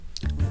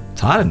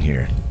It's hot in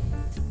here.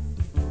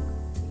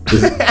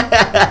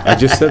 I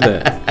just said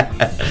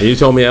that. And you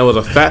told me I was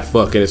a fat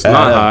fuck and it's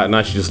not hot and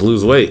I should just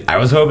lose weight. I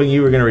was hoping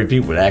you were going to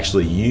repeat what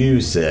actually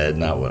you said,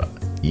 not what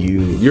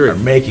you're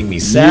making me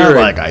sound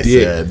like I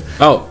said.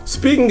 Oh,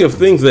 speaking of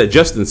things that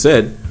Justin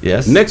said,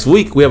 yes. Next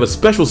week we have a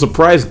special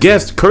surprise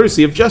guest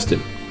courtesy of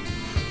Justin.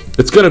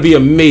 It's going to be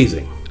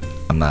amazing.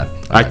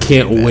 I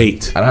can't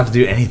wait. I don't have to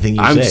do anything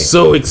you say. I'm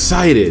so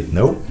excited.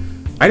 Nope.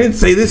 I didn't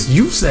say this.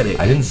 You said it.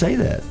 I didn't say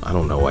that. I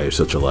don't know why you're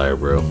such a liar,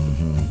 bro.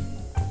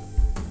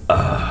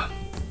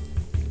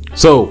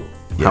 So,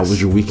 how was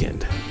your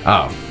weekend?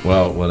 Oh,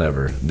 well,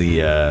 whatever.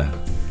 The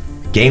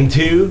Game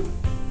 2,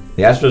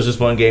 the Astros just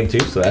won Game 2,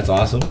 so that's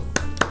awesome.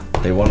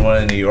 They won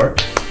one in New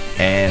York.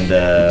 And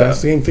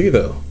that's Game 3,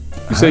 though.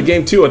 You said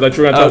Game 2. I thought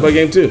you were going to talk about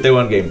Game 2. They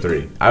won Game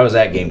 3. I was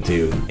at Game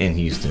 2 in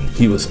Houston.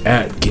 He was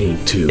at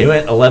Game 2. It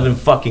went 11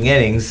 fucking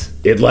innings.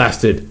 It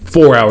lasted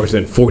 4 hours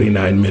and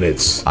 49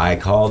 minutes. I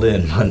called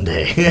in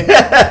Monday.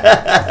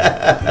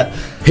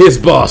 His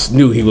boss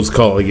knew he was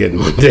calling in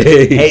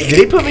Monday. Hey, did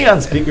he put me on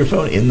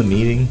speakerphone in the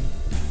meeting?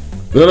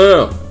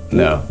 No.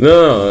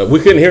 We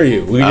couldn't hear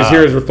you. We could just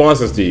hear his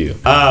responses to you.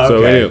 Oh, okay. So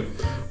we knew.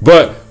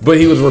 But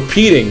he was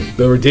repeating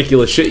the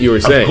ridiculous shit you were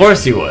saying. Of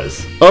course he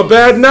was. A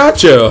bad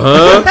nacho,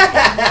 huh?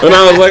 And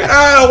I was like,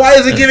 why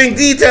is he giving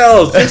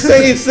details? Just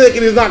say he's sick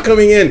and he's not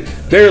coming in.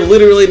 They're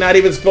literally not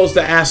even supposed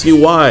to ask you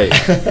why.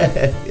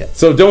 Yeah.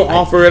 So don't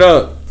offer it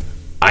up.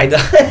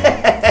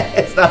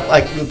 It's not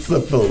like it's the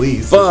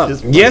police. Fuck.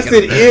 It's Yes,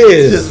 it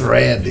is. It's just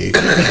Randy. To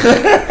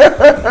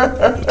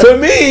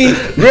me,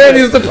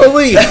 Randy's the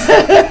police.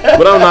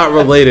 But I'm not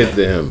related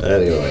to him.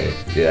 Anyway,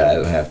 yeah, I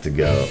don't have to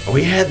go.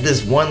 We had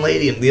this one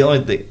lady, and the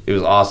only thing, it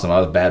was awesome. I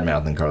was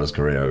bad-mouthing Carlos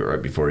Correa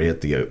right before he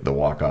hit the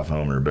walk-off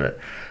homer, but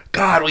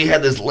God, we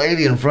had this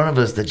lady in front of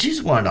us that she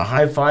just wanted to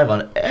high-five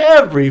on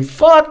every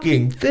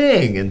fucking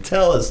thing and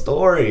tell a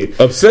story.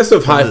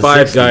 Obsessive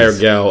high-five guy or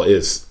gal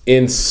is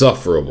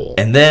insufferable.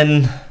 And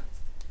then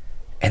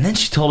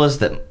she told us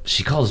that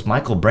she called us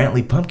Michael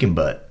Brantley Pumpkin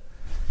Butt.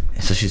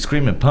 And so she's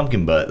screaming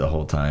pumpkin butt the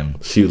whole time.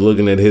 She was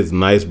looking at his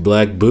nice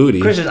black booty.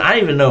 Christian, I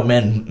didn't even know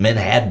men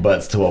had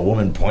butts till a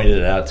woman pointed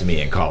it out to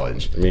me in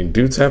college. I mean,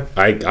 dudes have...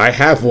 I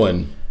have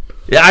one.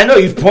 Yeah, I know.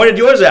 You've pointed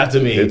yours out to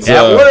me. It's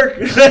at work.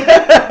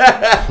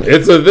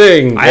 It's a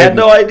thing. I had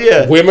no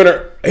idea. Women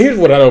are... Here's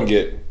what I don't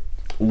get.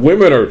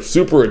 Women are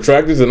super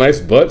attracted to nice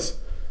butts,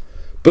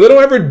 but they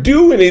don't ever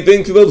do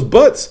anything to those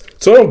butts.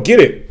 So I don't get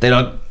it. They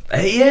don't...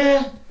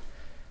 Yeah.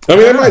 I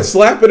mean, they might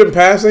slap it in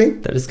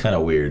passing. That is kind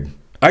of weird.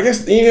 I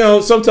guess,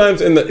 sometimes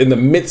in the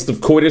midst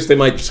of coitus, they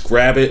might just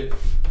grab it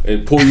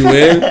and pull you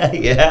in.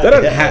 Yeah.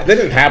 That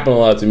didn't happen a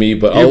lot to me,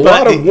 but a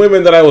lot of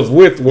women that I was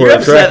with were You're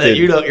attracted.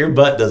 upset that your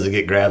butt doesn't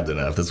get grabbed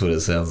enough. That's what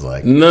it sounds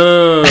like.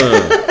 No.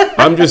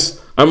 I'm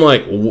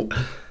like,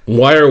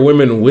 why are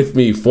women with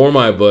me for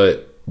my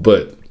butt,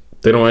 but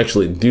they don't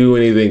actually do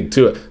anything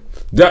to it?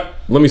 Let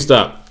me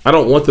stop. I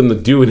don't want them to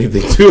do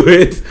anything to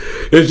it.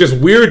 It's just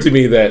weird to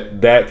me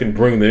that can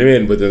bring them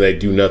in, but then they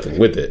do nothing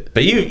with it.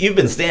 But you've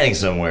been standing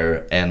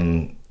somewhere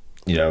and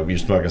you're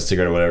smoking a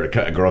cigarette or whatever.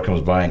 A girl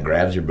comes by and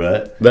grabs your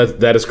butt.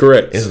 That is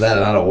correct. Is that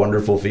not a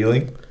wonderful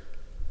feeling?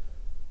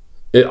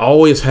 It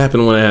always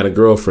happened when I had a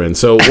girlfriend.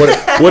 So what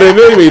it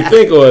made me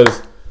think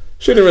was,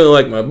 she didn't really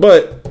like my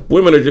butt.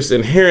 Women are just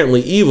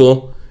inherently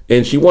evil,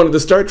 and she wanted to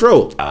start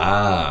trouble.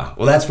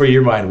 Well, that's where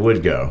your mind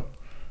would go.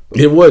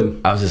 It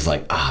would. I was just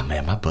like,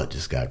 man, my butt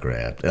just got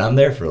grabbed. And I'm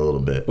there for a little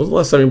bit. When was the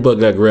last time your butt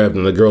got grabbed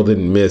and the girl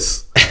didn't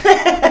miss?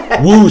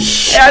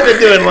 Whoosh. Yeah, I've been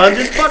doing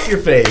lunges. Fuck your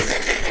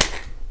face.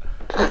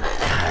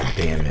 God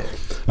damn it.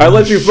 I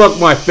let you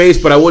fuck my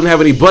face, but I wouldn't have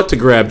any butt to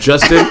grab,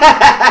 Justin.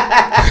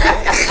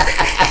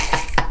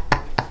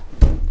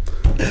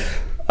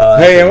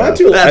 Hey, am I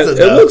too loud?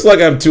 It looks like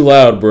I'm too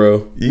loud,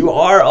 bro. You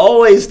are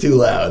always too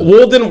loud.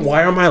 Well, then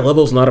why are my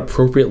levels not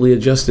appropriately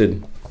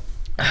adjusted?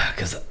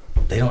 Because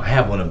they don't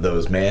have one of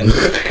those, man.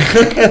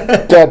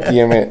 God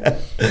damn it.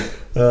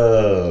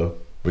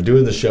 We're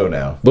doing the show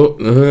now. But,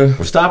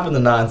 we're stopping the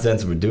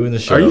nonsense and we're doing the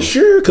show. Are you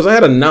sure? Because I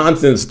had a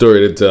nonsense story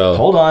to tell.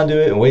 Hold on to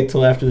it and wait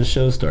till after the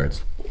show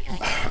starts.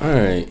 All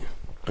right.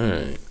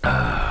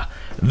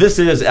 This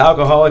is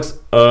Alcoholics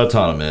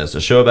Autonomous,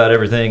 a show about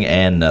everything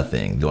and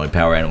nothing. The only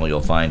power animal you'll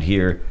find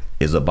here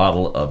is a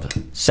bottle of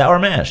sour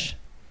mash.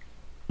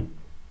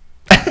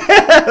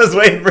 I was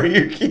waiting for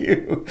your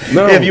cue.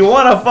 No. If you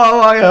want to follow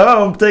along at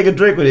home, take a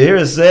drink with you. Here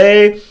to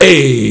say,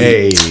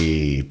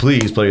 hey.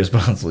 Please play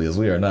responsibly, as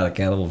we are not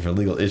accountable for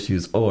legal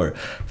issues or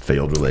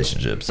failed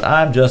relationships.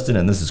 I'm Justin,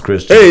 and this is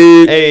Christian.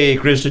 Hey,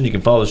 Christian. You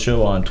can follow the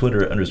show on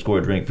Twitter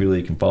 @drinkfreely.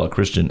 You can follow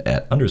Christian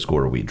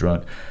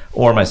 @_WeDrunk,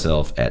 or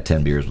myself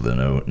 @10beers with an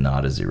O,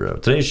 not a zero.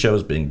 Today's show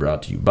is being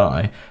brought to you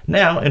by,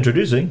 now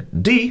introducing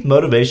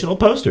D-Motivational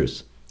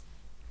Posters.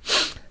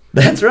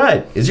 That's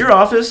right. Is your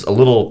office a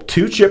little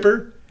too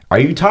chipper? Are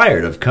you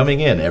tired of coming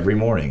in every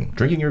morning,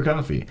 drinking your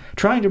coffee,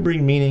 trying to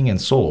bring meaning and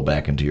soul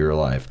back into your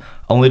life,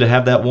 only to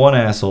have that one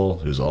asshole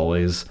who's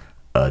always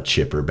a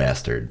chipper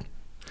bastard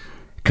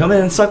come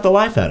in and suck the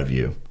life out of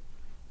you?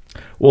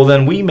 Well,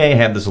 then we may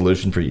have the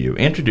solution for you.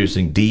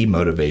 Introducing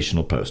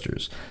demotivational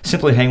posters.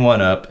 Simply hang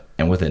one up,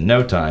 and within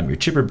no time, your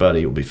chipper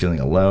buddy will be feeling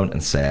alone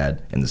and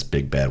sad in this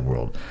big bad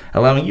world,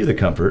 allowing you the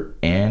comfort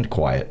and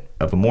quiet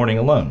of a morning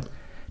alone.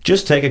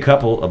 Just take a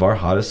couple of our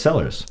hottest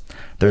sellers.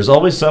 There's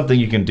always something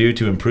you can do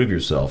to improve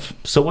yourself,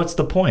 so what's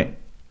the point?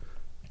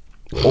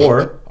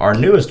 Or, our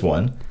newest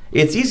one,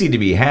 it's easy to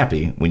be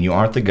happy when you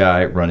aren't the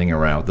guy running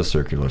around with the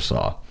circular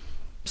saw.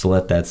 So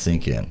let that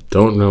sink in.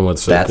 Don't know what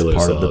circular saw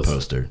is. That's part of the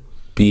poster.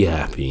 Be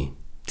happy.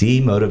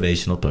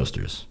 Demotivational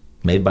posters.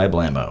 Made by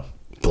Blammo.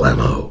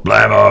 Blammo.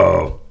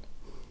 Blammo!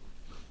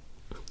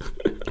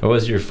 What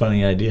was your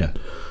funny idea?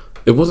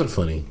 It wasn't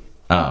funny.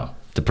 Oh,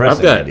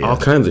 depressing idea. I've got all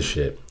kinds of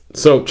shit.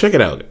 So, check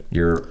it out.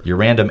 Your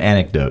random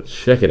anecdote.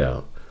 Check it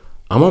out.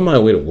 I'm on my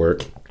way to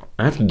work.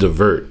 I have to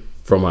divert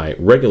from my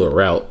regular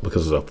route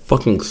because of a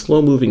fucking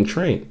slow-moving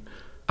train.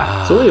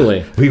 So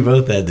anyway, we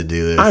both had to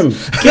do this. I'm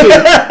getting,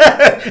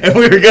 and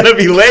we were gonna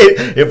be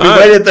late if we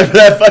waited there for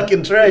that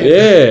fucking train.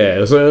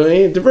 Yeah, so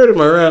I diverted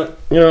my route.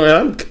 You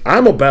know, and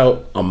I'm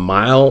about a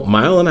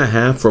mile and a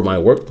half from my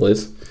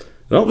workplace,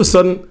 and all of a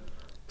sudden,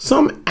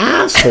 some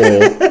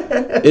asshole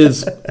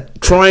is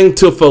trying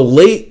to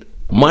fillet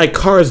my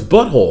car's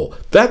butthole.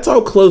 That's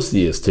how close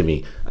he is to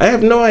me. I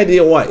have no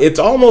idea why. It's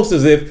almost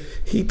as if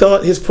he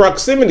thought his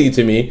proximity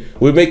to me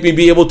would make me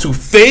be able to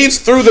phase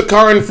through the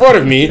car in front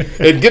of me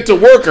and get to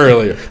work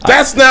earlier.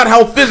 That's not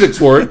how physics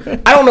work.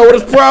 I don't know what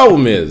his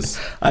problem is.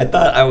 I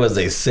thought I was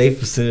a safe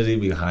vicinity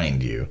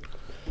behind you.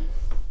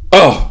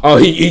 Oh,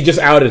 he just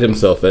outed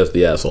himself as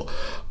the asshole.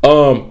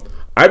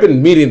 I've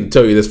been meaning to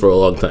tell you this for a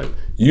long time.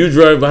 You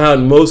drive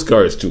behind most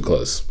cars too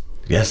close.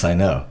 Yes, I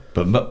know.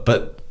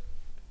 But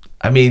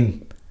I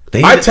mean,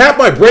 I tap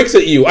my brakes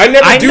at you. I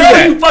never do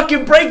that. You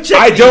fucking brake check.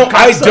 I don't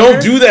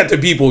do that to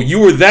people. You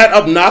were that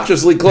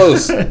obnoxiously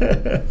close.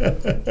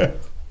 I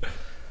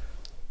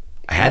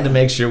had to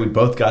make sure we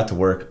both got to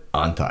work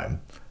on time.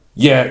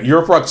 Yeah,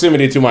 your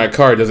proximity to my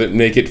car doesn't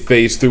make it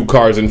phase through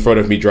cars in front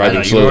of me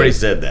driving slowly. You already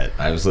said that.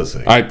 I was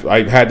listening.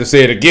 I had to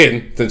say it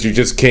again since you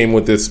just came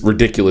with this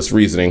ridiculous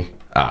reasoning.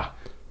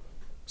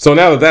 So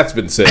now that that's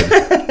been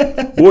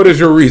said, what is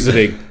your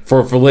reasoning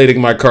for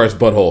filleting my car's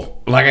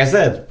butthole? Like I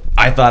said,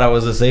 I thought I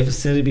was the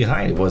safest city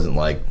behind. It wasn't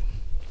like,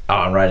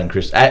 I'm riding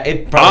Christian.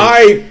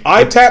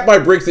 I tapped my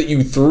brakes at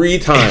you 3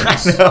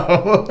 times. I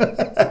know.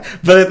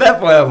 But at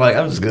that point, I'm like,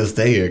 I'm just going to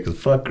stay here because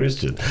fuck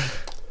Christian.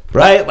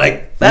 Right?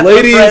 Like, that's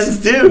what friends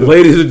do.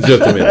 Ladies and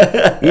gentlemen,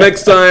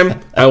 next time,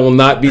 I will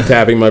not be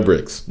tapping my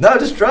brakes. No,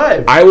 just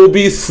drive. I will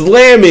be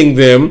slamming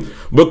them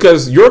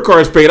because your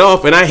car's paid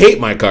off and I hate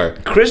my car.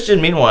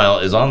 Christian, meanwhile,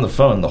 is on the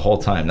phone the whole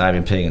time, not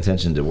even paying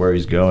attention to where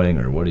he's going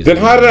or what he's doing.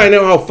 Then how did I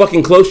know how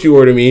fucking close you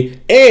were to me?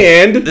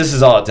 And this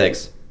is all it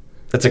takes.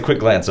 That's a quick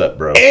glance up,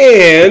 bro.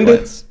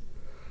 And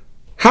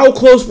how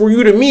close were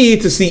you to me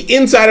to see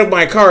inside of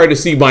my car to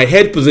see my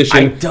head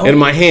position and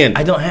my hand?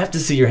 I don't have to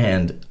see your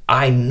hand.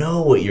 I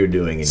know what you're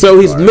doing. So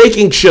he's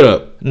making shit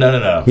up.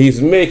 No.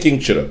 He's making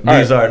shit up.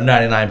 These are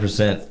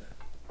 99%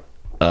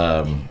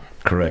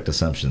 correct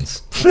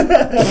assumptions.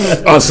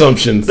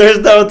 Assumptions. There's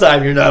no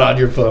time you're not on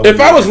your phone. If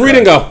I was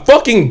reading a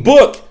fucking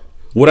book,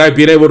 would I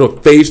be able to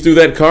phase through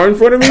that car in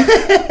front of me?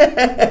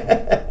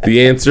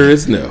 The answer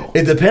is no.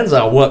 It depends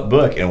on what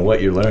book and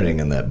what you're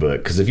learning in that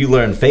book. Because if you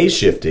learn phase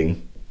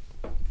shifting,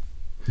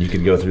 you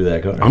could go through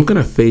that car. I'm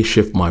going to phase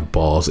shift my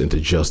balls into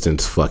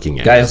Justin's fucking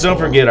ass. Guys, don't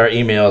forget our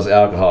emails,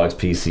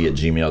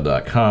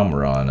 alcoholicspc@gmail.com.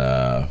 We're on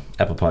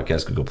Apple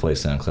Podcasts, Google Play,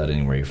 SoundCloud,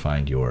 anywhere you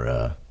find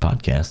your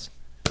podcasts.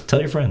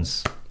 Tell your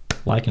friends,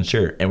 like and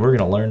share. And we're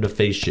going to learn to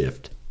phase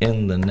shift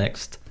in the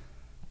next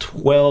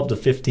 12 to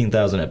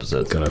 15,000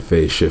 episodes. Going to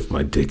phase shift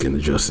my dick into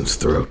Justin's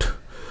throat.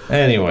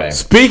 Anyway.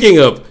 Speaking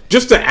of,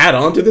 just to add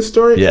on to this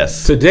story.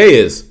 Yes. Today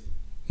is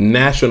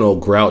National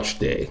Grouch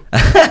Day.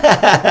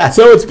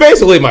 So it's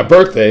basically my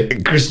birthday.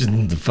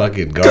 Christian the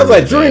fucking garbage. Because I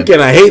drink and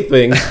I hate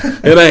things.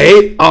 And I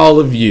hate all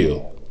of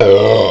you.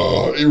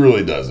 Oh, it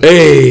really doesn't.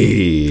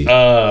 Hey.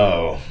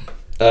 Oh.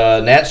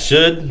 Nats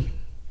should.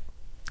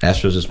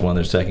 Astros just won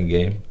their second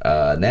game.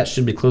 Nats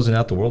should be closing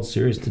out the World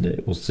Series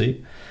today. We'll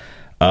see.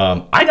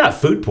 I got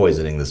food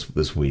poisoning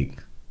this week.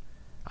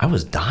 I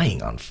was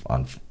dying on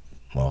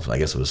well, I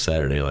guess it was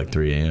Saturday, like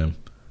 3 a.m.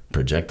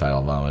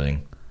 Projectile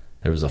vomiting.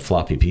 There was a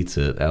floppy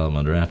pizza at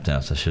Alamo Draft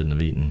House I shouldn't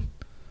have eaten.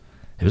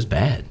 It was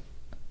bad.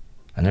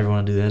 I never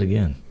want to do that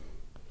again.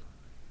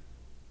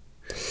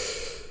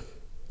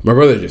 My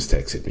brother just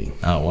texted me.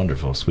 Oh,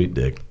 wonderful. Sweet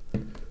dick.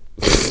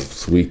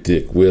 Sweet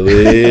dick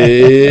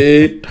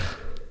Willie.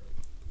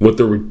 With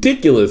the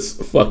ridiculous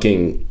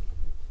fucking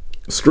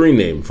screen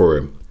name for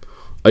him.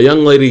 A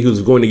young lady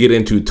who's going to get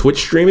into Twitch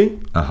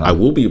streaming. I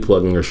will be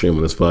plugging her stream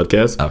on this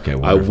podcast. Okay,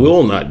 wonderful. I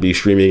will not be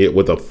streaming it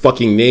with a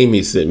fucking name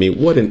he sent me.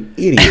 What an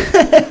idiot.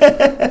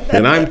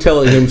 And I'm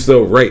telling him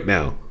so right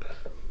now.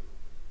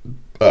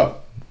 Oh,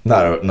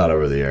 not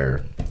over the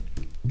air.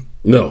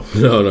 No.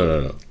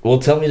 Well,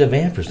 tell me to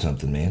vamp or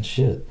something, man.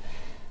 Shit.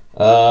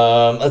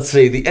 Let's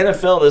see. The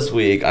NFL this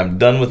week. I'm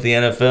done with the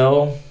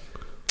NFL.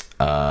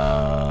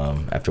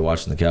 After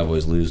watching the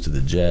Cowboys lose to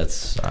the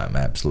Jets, I'm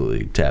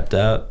absolutely tapped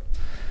out.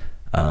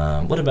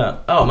 What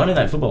about... Oh, Monday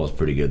Night Football was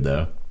pretty good,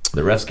 though.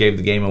 The refs gave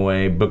the game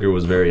away. Booker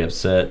was very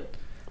upset.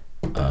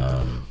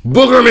 Booger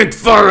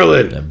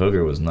McFarland! Yeah,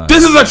 Booger was not...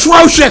 This is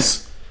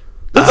atrocious!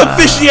 This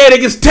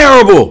officiating is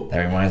terrible!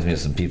 That reminds me of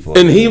some people...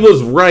 And he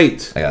was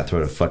right. I gotta throw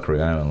to fuck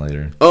Rhode Island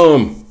later.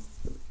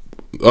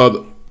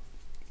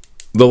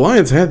 The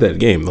Lions had that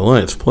game. The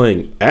Lions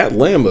playing at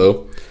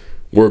Lambeau.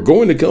 We're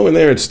going to go in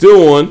there and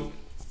steal one.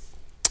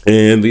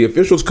 And the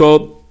officials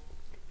called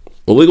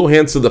illegal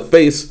hands to the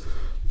face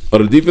of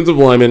the defensive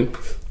lineman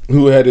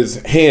who had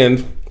his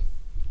hand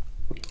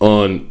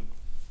on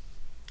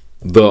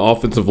the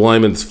offensive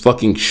lineman's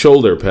fucking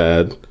shoulder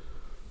pad.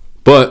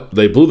 But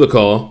they blew the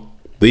call.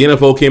 The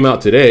NFL came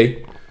out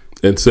today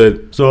and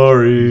said,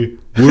 sorry,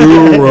 we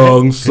were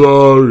wrong,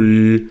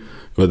 sorry.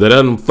 But that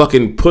doesn't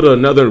fucking put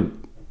another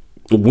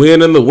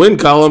win in the win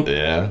column.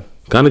 Yeah.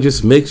 Kind of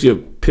just makes you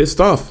pissed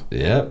off.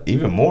 Yeah,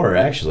 even more,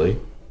 actually.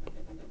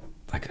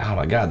 Like, oh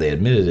my God, they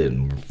admitted it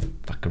and we're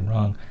fucking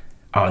wrong.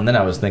 Oh, and then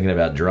I was thinking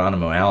about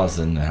Geronimo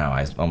Allison and how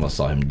I almost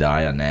saw him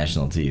die on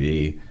national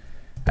TV.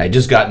 I had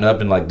just gotten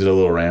up and like did a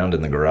little round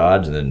in the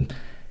garage, and then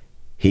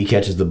he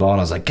catches the ball, and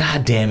I was like,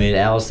 God damn it,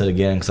 Allison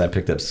again, because I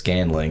picked up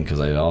Scandling, because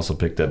I also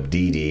picked up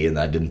Dede, and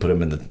I didn't put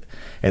him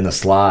in the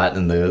slot,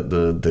 and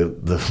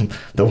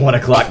the 1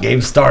 o'clock game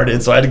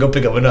started, so I had to go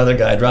pick up another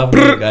guy, drop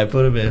another guy,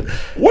 put him in.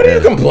 What are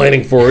you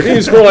complaining for? Did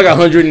you score like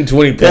 120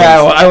 points?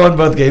 Yeah, I won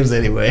both games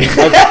anyway.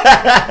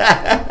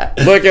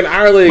 Like in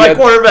our league, my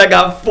quarterback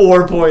got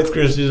 4 points,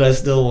 Christian. I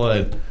still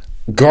won.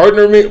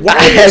 Gardner Minshew. Why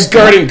are you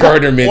starting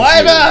Gardner Minshew?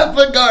 Why not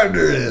put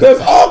Gardner in? There's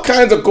all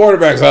kinds of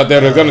quarterbacks out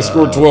there that are going to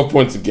score 12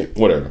 points again.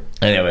 Whatever.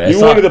 Anyway,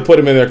 you wanted to put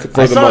him in there for the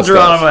mustache. I saw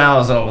Geronimo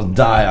Allison almost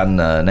die on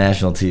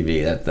national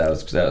TV. That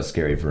was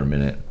scary for a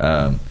minute.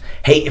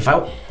 Hey,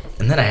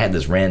 and then I had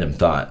this random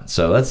thought.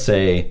 So let's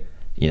say,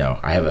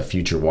 I have a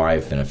future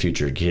wife and a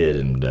future kid,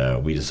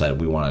 and we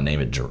decided we want to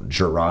name it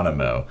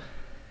Geronimo,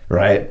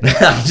 right?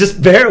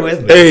 Just bear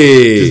with me.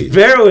 Hey. Just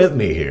bear with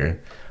me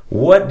here.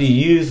 What do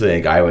you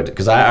think I would?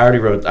 Because I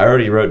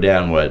already wrote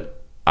down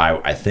what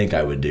I think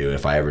I would do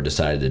if I ever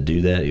decided to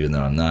do that, even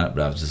though I'm not.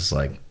 But I was just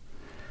like,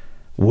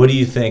 what do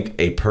you think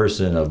a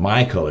person of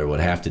my color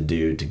would have to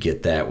do to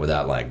get that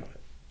without like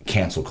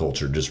cancel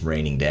culture just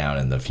raining down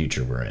in the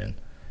future we're in?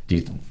 Do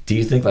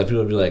you think like people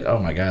would be like, oh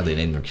my God, they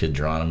named their kid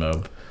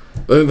Geronimo?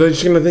 They're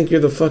just gonna think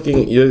you're a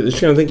fucking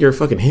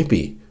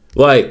hippie.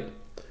 Like,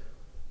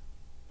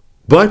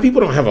 black people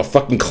don't have a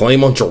fucking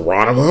claim on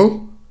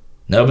Geronimo.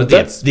 No, but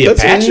the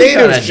Apaches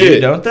kind of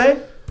do, don't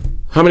they?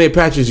 How many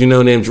Apaches you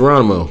know named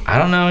Geronimo? I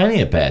don't know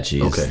any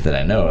Apaches that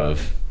I know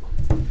of.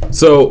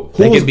 So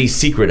they could be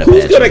secret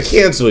Apaches. Who's gonna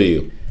cancel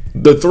you?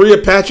 The 3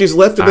 Apaches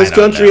left in this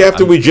country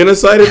after we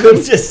genocided them?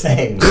 I'm just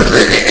saying.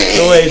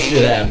 The way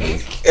shit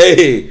happens.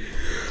 Hey.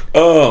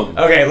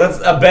 Okay,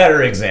 a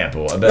better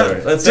example.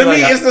 Let's to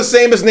me, it's the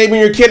same as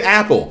naming your kid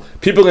Apple.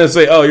 People are gonna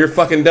say, "Oh, you're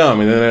fucking dumb,"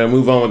 and then they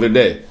move on with their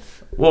day.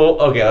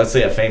 Well, okay, let's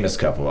say a famous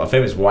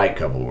white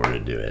couple were to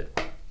do it.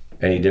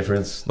 Any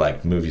difference?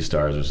 Like movie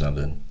stars or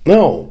something?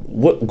 No.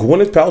 What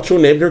Gwyneth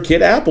Paltrow named her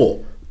kid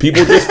Apple.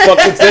 People just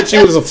fucking said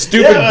she was a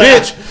stupid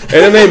bitch, and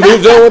then they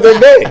moved on with their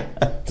day.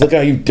 It's like,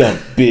 oh, you dumb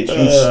bitch,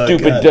 you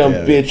stupid dumb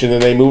bitch, and then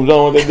they moved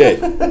on with their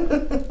day.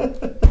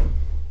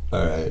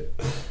 All right.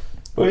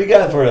 What do you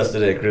got for us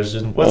today,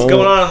 Christian? What's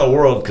going on in the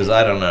world? Because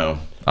I don't know.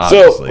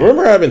 Obviously. So,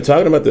 remember I've been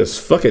talking about this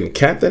fucking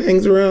cat that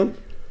hangs around?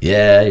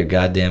 Yeah, your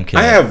goddamn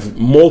cat. I have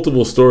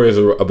multiple stories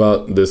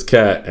about this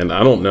cat, and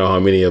I don't know how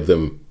many of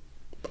them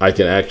I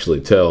can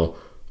actually tell.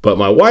 But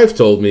my wife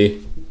told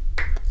me,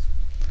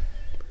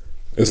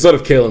 instead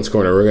of Kaylin's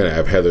Corner, we're going to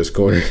have Heather's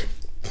Corner.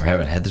 We're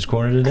having Heather's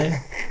Corner today?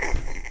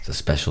 It's a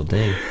special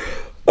day.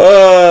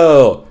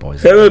 Oh,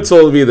 Heather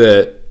told me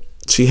that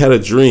she had a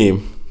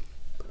dream.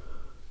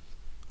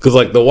 Because,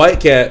 like, the white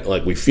cat,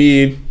 like, we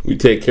feed, we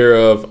take care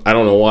of. I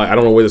don't know why. I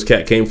don't know where this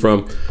cat came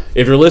from.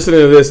 If you're listening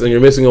to this and you're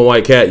missing a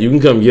white cat, you can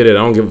come get it. I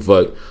don't give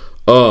a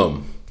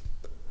fuck.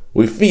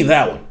 We feed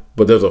that one.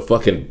 But there's a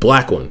fucking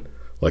black one.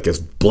 Like, as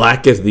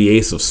black as the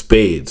ace of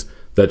spades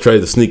that tries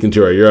to sneak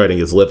into our yard and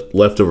gets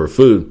leftover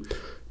food.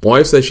 My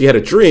wife said she had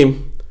a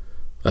dream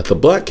that the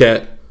black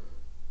cat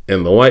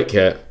and the white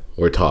cat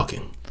were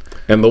talking.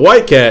 And the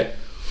white cat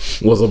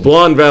was a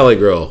blonde valley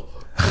girl.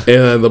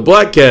 And the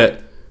black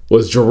cat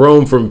was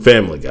Jerome from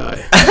Family Guy.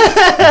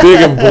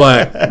 Big and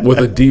black with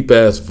a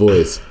deep-ass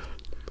voice.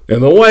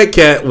 And the white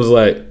cat was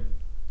like,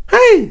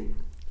 hey,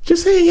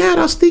 just hang out.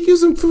 I'll sneak you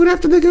some food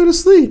after they go to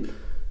sleep.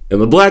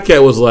 And the black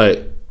cat was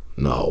like,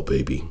 no,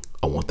 baby.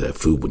 I want that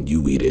food when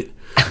you eat it.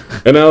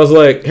 And I was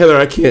like, Heather,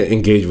 I can't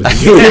engage with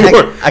you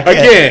anymore. I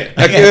can't.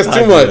 That's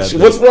too much.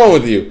 What's wrong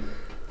with you?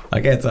 I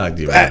can't talk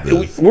to you about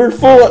this. We're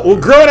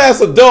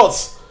grown-ass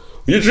adults.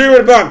 You're dreaming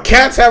about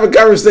cats having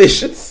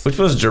conversations. Which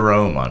was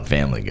Jerome on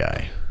Family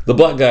Guy? The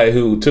black guy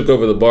who took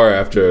over the bar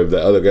after the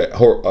other guy,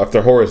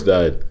 after Horace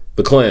died.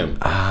 The clam.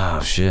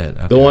 Oh, shit.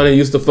 Okay. The one who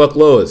used to fuck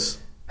Lois.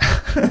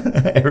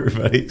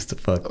 Everybody used to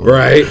fuck Lois.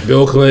 Right.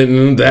 Bill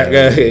Clinton, that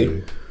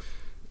guy.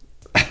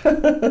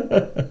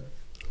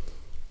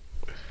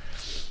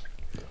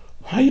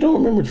 How you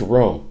don't remember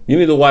Jerome? You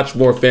need to watch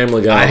more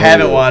Family Guy. I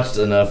haven't watched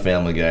enough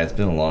Family Guy. It's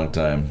been a long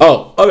time.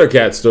 Oh, other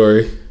cat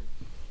story.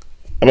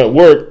 I'm at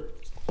work.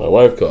 My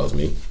wife calls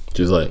me.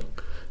 She's like,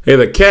 "Hey,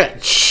 the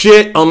cat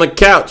shit on the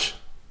couch.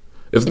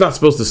 It's not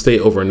supposed to stay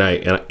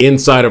overnight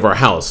inside of our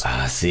house."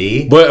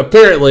 See? But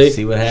apparently,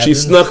 See what happens? she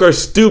snuck her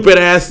stupid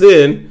ass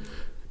in,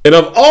 and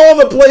of all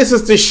the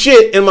places to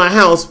shit in my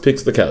house,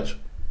 picks the couch.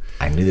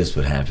 I knew this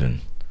would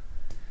happen.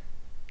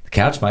 The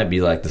couch might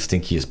be like the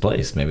stinkiest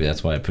place. Maybe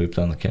that's why I pooped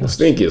on the couch. The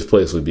stinkiest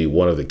place would be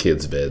one of the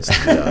kids' beds,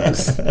 to be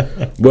honest.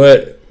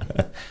 But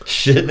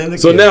shitting in the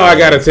so now I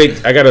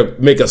gotta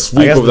make a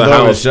sweep of the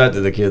house. Shut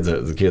to the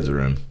kids'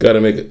 room.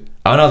 Gotta make it.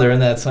 Oh no, they're in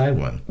that side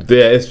one.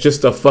 Yeah, it's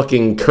just a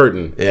fucking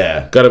curtain.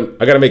 Yeah.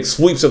 I gotta make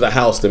sweeps of the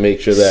house to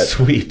make sure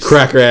that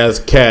cracker ass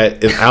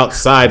cat is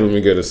outside when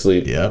we go to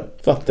sleep.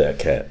 Yep. Fuck that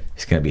cat.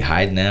 He's gonna be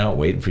hiding out,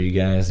 waiting for you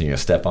guys, and you're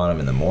gonna step on him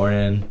in the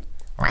morning.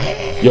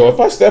 Yo, if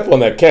I step on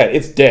that cat,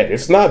 it's dead.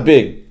 It's not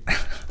big.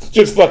 It's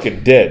just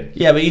fucking dead.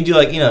 Yeah, but you do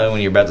like, when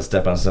you're about to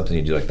step on something,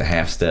 you do like the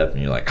half step,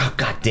 and you're like, oh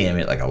god damn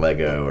it, like a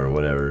Lego or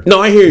whatever.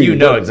 No, I hear you. You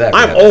know exactly.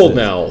 I'm old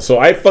now, so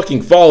I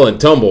fucking fall and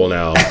tumble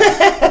now.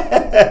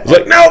 It's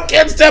like, no,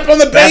 can't step on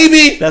the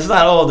baby. That's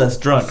not old. That's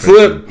drunk.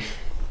 Flip.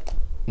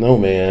 No,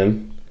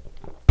 man.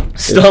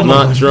 Stumble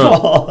not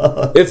drunk.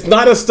 Fall. It's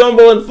not a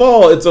stumble and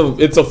fall. It's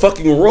a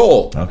fucking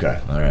roll. Okay,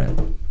 all right.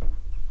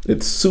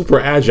 It's super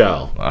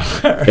agile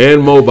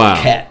and mobile.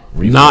 Cat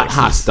reflexes. Not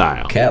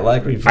hostile.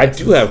 Cat-like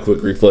reflexes. I do have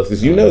quick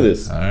reflexes. You know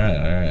this. All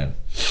right.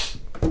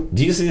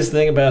 Do you see this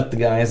thing about the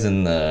guys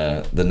in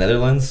the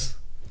Netherlands?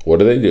 What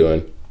are they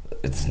doing?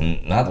 It's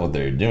not what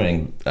they're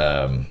doing.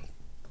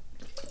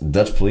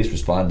 Dutch police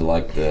responded to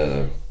like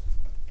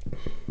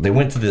they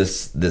went to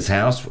this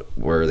house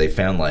where they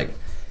found like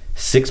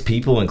 6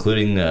 people,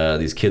 including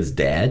these kids'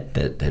 dad,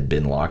 that had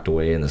been locked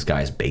away in this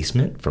guy's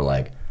basement for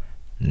like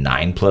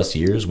 9+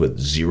 years with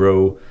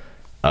zero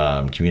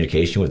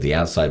communication with the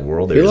outside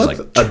world. They were just like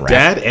a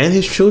dad and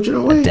his children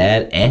away. A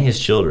dad and his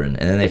children,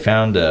 and then they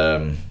found.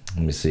 Let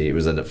me see. It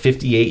was a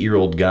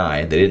 58-year-old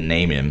guy. They didn't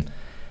name him,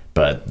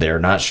 but they're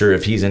not sure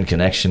if he's in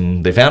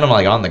connection. They found him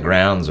like on the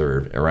grounds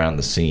or around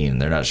the scene.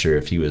 They're not sure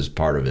if he was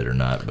part of it or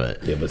not.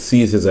 But yeah, but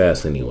seize his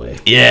ass anyway.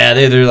 Yeah,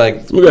 they're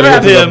like, we're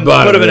gonna grab him,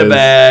 put him in a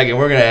bag, and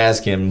we're gonna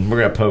ask him.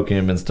 We're gonna poke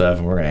him and stuff,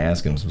 and we're gonna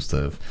ask him some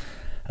stuff.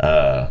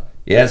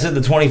 Yeah, it said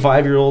the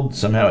 25-year-old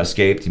somehow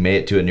escaped. He made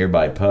it to a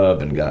nearby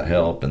pub and got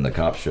help, and the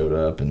cops showed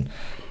up, and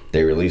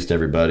they released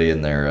everybody,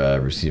 and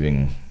they're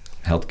receiving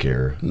health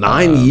care.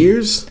 9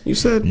 years, you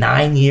said?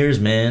 9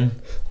 years, man.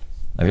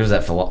 Like, there was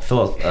that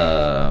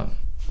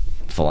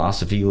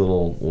philosophy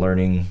little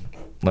learning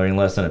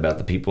lesson about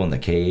the people in the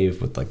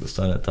cave with, like, the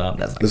sun at the top.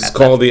 This is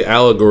called the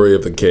allegory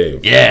of the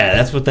cave. Yeah,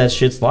 that's what that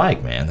shit's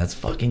like, man. That's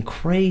fucking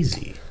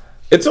crazy.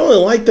 It's only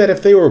like that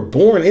if they were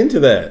born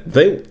into that.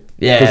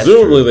 Yeah,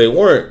 presumably they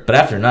weren't. But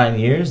after 9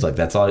 years, like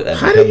that's all.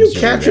 How do you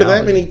capture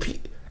that many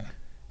people?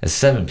 It's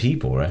 7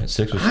 people, right?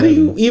 6 or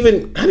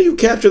 7. How do you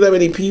capture that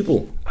many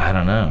people? I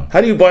don't know.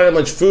 How do you buy that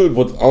much food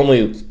with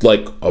only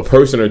like a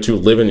person or two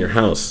live in your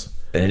house?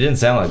 And it didn't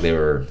sound like they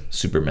were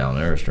super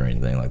malnourished or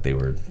anything. Like they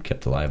were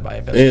kept alive by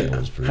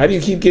vegetables. How do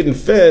you keep getting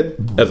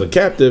fed as a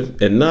captive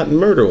and not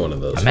murder one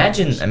of those?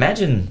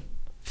 Imagine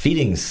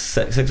feeding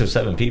 6 or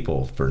 7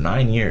 people for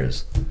 9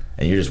 years,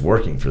 and you're just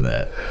working for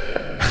that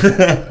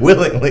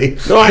willingly.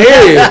 No, I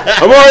hear you.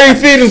 I'm already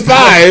feeding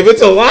 5.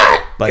 It's a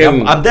lot. Like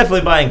I'm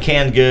definitely buying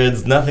canned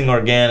goods, nothing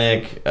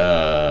organic.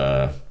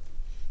 I'm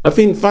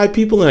feeding 5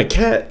 people and a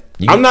cat.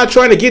 I'm not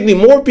trying to get any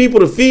more people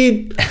to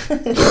feed.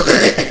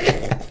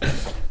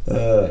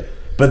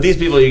 But these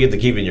people you get to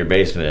keep in your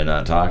basement and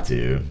not talk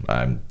to,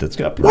 that's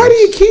got perks. Why do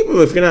you keep them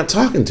if you're not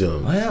talking to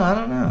them? Well, I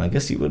don't know. I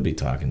guess you would be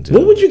talking to them.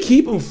 What would you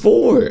keep them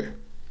for?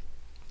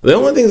 The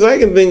only things I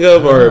can think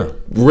of are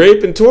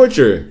rape and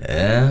torture.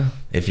 Yeah,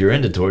 if you're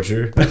into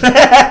torture.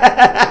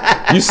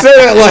 You say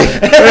that like,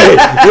 hey,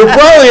 you're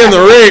probably in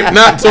the rape,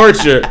 not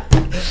torture.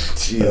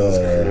 Jesus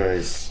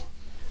Christ.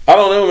 I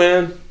don't know,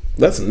 man.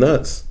 That's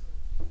nuts.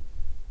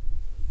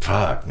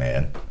 Fuck,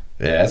 man.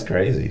 Yeah, that's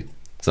crazy.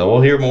 So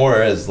we'll hear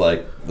more as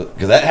like,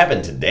 because that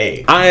happened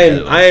today. I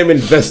am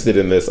invested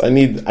in this. I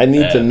need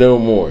to know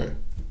more.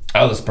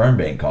 Oh, the sperm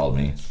bank called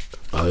me.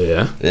 Oh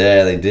yeah.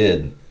 Yeah, they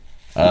did.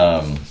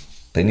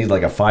 They need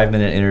like a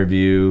 5-minute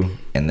interview,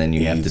 and then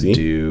you have to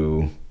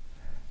do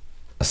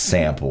a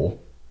sample.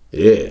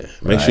 Yeah,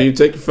 make sure you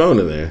take your phone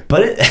in there.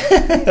 But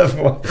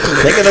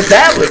taking a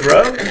tablet,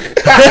 bro.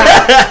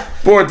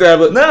 Poor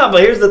tablet. No,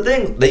 but here's the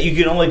thing: that you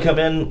can only come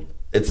in.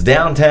 It's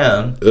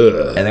downtown,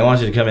 and they want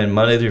you to come in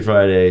Monday through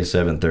Friday,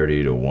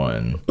 7:30 to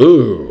 1.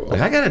 Ooh,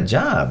 like I got a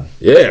job.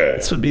 Yeah,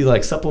 this would be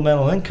like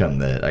supplemental income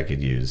that I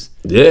could use.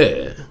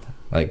 Yeah.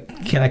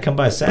 Like, can I come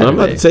by Saturday? I'm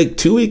about to take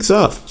 2 weeks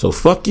off, so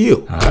fuck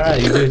you. All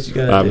right, you do what you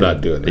gotta do. I'm not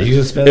doing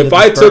that. If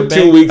I took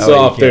 2 weeks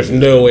off, there's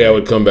no way I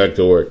would come back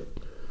to work.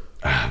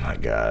 Oh my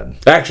God!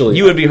 Actually,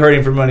 you would be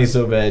hurting for money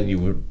so bad you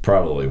would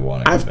probably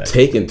want to. I've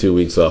taken 2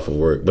 weeks off of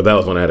work, but that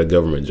was when I had a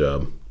government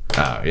job.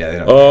 Oh, yeah. They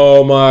don't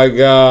Oh, my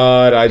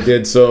God. I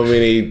did so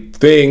many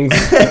things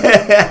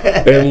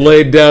and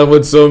laid down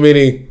with so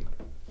many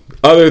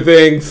other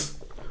things.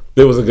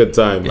 It was a good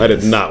time. Yes. I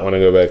did not want to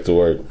go back to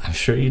work. I'm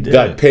sure you did.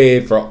 Got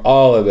paid for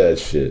all of that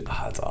shit.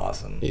 Oh, that's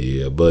awesome.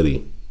 Yeah,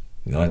 buddy.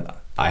 You know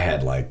what? I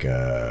had like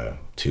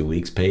 2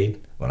 weeks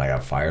paid when I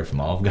got fired from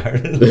Olive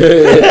Garden.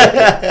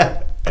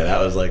 And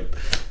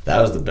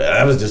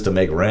that was just to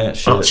make rent.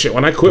 Shit. Oh shit!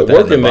 When I quit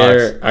working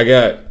there,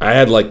 I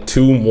had like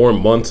 2 more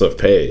months of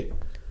pay.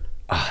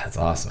 Ah, that's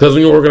awesome. Because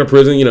when you work in a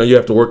prison, you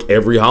have to work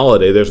every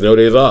holiday. There's no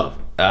days off.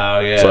 Oh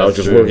yeah. So I was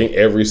just working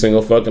every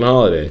single fucking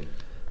holiday.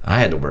 I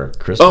had to work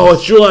Christmas. Oh,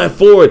 it's July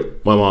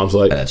 4th. My mom's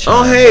like,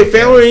 oh hey,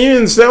 family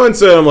reunion, so and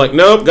so. I'm like,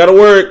 nope, gotta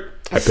work.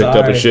 I picked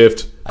up a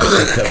shift.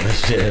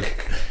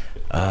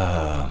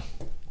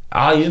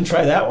 You didn't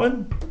try that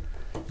one?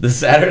 This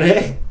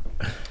Saturday?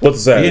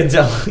 What's that? You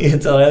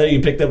didn't tell Heather you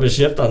picked up a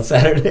shift on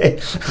Saturday?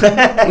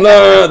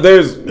 No,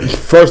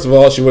 first of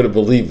all, she wouldn't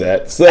believe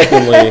that.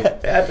 Secondly,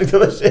 I picked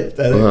up a shift.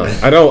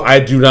 I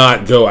do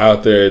not go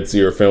out there and see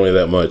her family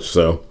that much,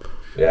 so.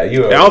 Yeah,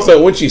 you and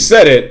also, when she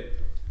said it,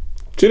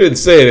 she didn't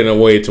say it in a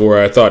way to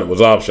where I thought it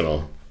was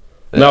optional.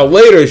 Yeah. Now,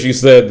 later, she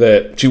said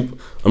that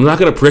I'm not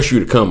going to pressure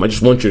you to come. I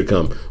just want you to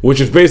come. Which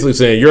is basically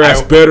saying your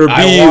ass better be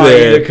there. I want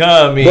you to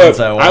come means but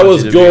I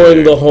was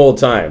going the whole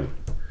time.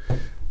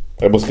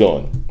 I was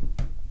going.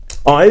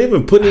 Oh, I didn't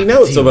even put any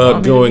notes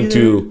about going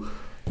to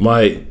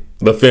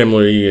the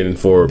family reunion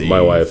for my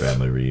wife.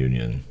 Family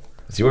reunion.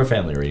 It's your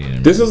family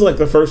reunion. This is like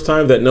the first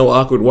time that no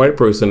awkward white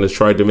person has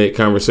tried to make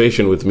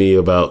conversation with me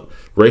about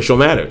racial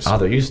matters. Oh,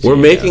 they're used to We're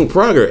making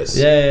progress.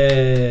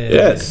 Yay.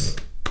 Yes.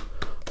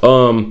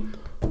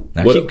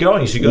 Now keep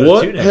going. You should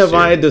go to 2 next year. What have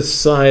I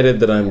decided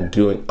that I'm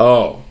doing?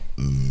 Oh.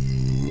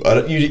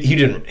 He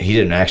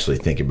didn't actually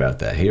think about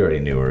that. He already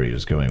knew where he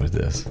was going with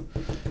this.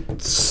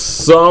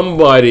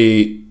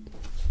 Somebody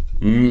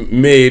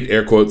made,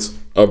 air quotes,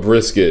 a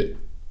brisket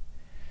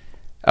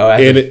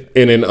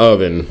in an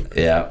oven.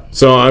 Yeah.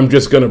 So I'm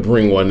just going to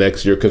bring one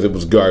next year because it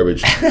was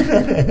garbage.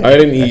 I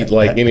didn't eat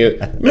like any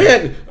of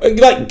man,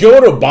 like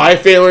go to my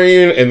family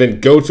reunion and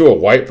then go to a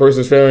white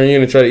person's family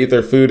reunion and try to eat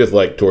their food is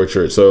like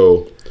torture.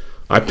 So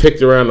I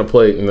picked around the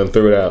plate and then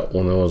threw it out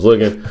when I was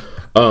looking.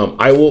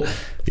 I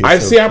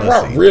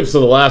brought ribs to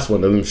the last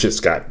one and them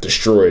shits got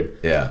destroyed.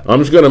 Yeah. I'm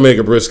just going to make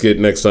a brisket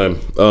next time.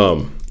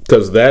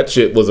 Because that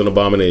shit was an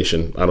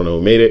abomination. I don't know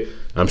who made it.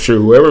 I'm sure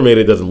whoever made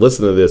it doesn't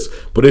listen to this.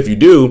 But if you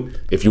do,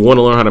 if you want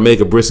to learn how to make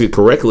a brisket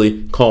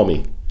correctly, call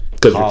me.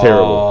 Because you're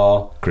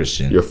terrible.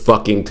 Christian. You're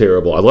fucking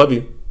terrible. I love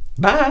you.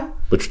 Bye.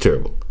 But you're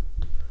terrible.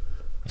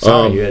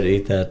 Sorry you had to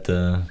eat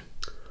that.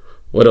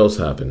 What else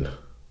happened?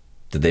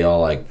 Did they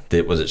all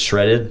was it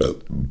shredded?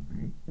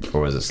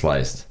 Or was it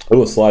sliced? It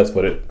was sliced,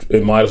 but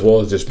it might as well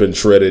have just been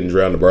shredded and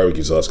drowned in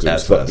barbecue sauce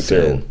because it was fucking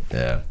terrible.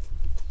 Yeah.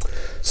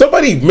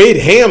 Somebody made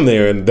ham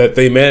there and that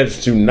they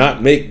managed to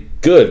not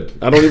make good.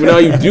 I don't even know how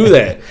you do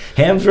that.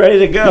 Ham's ready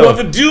to go. You don't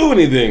have to do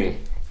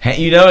anything.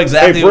 You know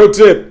exactly. Hey, pro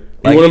tip.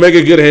 You want to make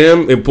a good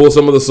ham and pull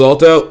some of the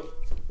salt out?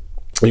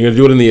 You're going to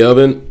do it in the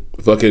oven,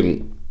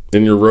 fucking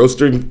in your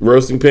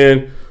roasting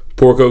pan,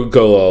 pour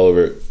Coca-Cola all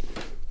over it.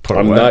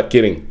 I'm not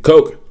kidding.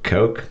 Coke?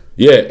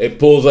 Yeah, it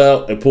pulls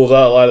out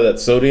a lot of that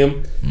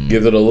sodium,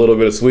 gives it a little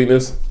bit of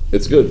sweetness.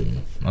 It's good.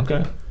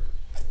 Okay.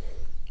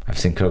 I've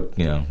seen Coke,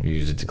 you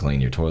use it to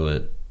clean your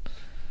toilet.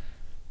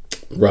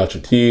 Rots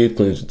your teeth,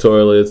 cleans your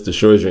toilets,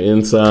 destroys your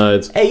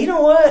insides. Hey, you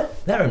know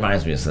what? That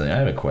reminds me of something. I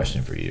have a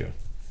question for you.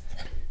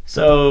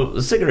 So,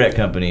 the cigarette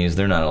companies,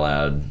 they're not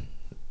allowed.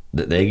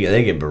 They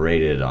get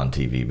berated on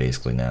TV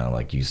basically now.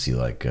 Like, you see,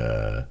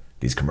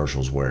 these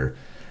commercials where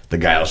the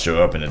guy will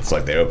show up and it's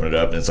like they open it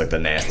up and it's like the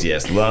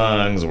nasty-ass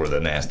lungs or the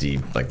nasty,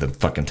 like the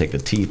fucking take the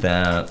teeth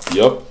out.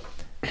 Yep.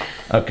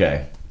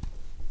 Okay.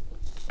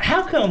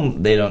 How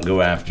come they don't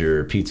go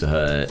after Pizza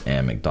Hut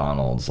and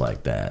McDonald's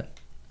like that?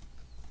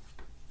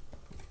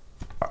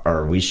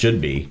 Or we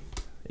should be.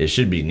 It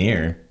should be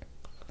near.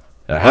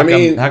 How come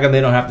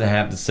they don't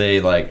have to say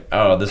like,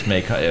 oh, this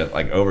may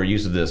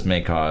overuse of this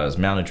may cause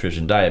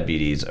malnutrition,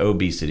 diabetes,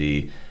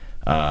 obesity,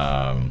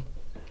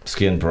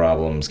 skin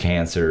problems,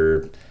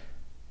 cancer.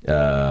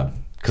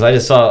 Because I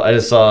just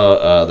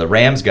saw the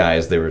Rams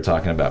guys. They were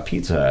talking about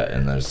Pizza Hut,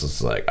 and there's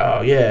just like,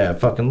 oh yeah, I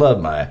fucking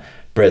love my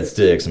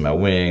breadsticks and my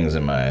wings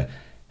and my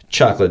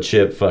chocolate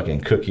chip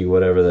fucking cookie,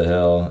 whatever the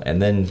hell.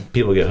 And then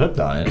people get hooked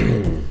on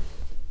it.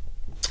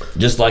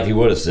 Just like you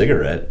would a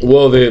cigarette.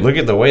 Well, look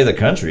at the way the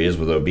country is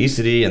with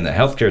obesity, and the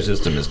healthcare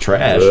system is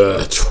trash.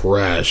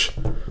 Trash.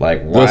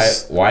 Like,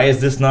 why is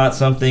this not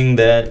something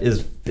that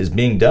is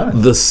being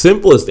done? The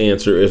simplest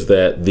answer is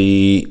that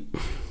the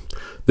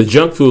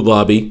junk food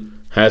lobby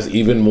has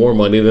even more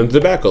money than the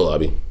tobacco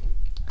lobby.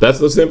 That's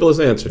the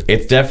simplest answer.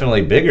 It's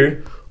definitely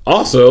bigger.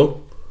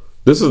 Also,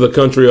 this is the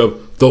country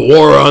of the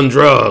war on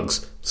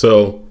drugs.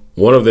 So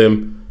one of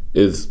them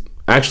is...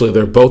 Actually,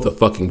 they're both a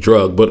fucking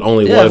drug, but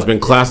only one has been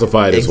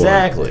classified as one.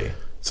 Exactly.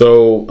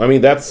 So, I mean,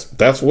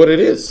 that's what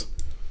it is.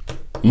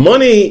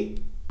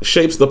 Money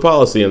shapes the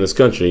policy in this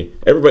country.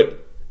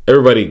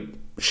 Everybody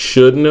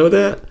should know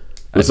that,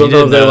 But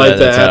sometimes they like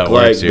to act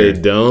like they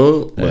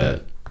don't. Yeah.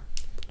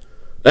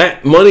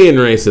 That money and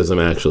racism,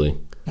 actually.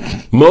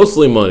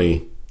 Mostly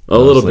money. A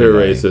little bit of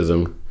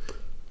racism.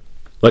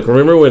 Like,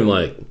 remember when,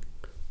 like,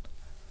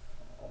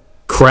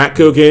 crack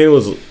cocaine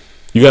was...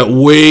 You got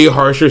way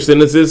harsher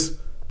sentences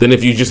than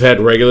if you just had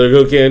regular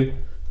cocaine?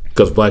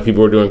 Because black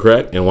people were doing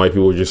crack and white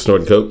people were just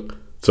snorting coke.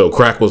 So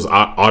crack was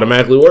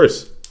automatically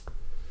worse.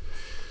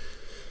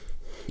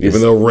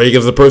 Even though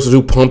Reagan's the person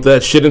who pumped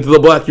that shit into the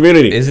black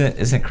community.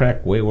 Isn't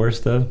crack way worse,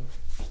 though?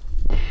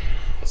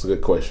 That's a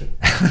good question.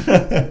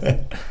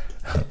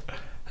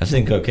 I've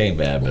seen cocaine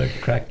bad, but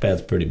crack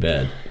bad's pretty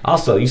bad.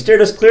 Also, you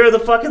steered us clear of the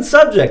fucking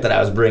subject that I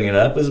was bringing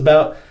up. It was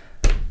about...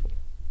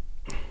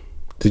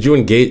 Did you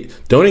engage?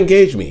 Don't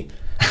engage me.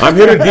 I'm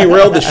here to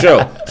derail the show.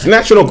 It's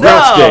National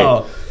Grouch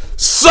Day.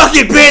 Suck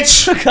it,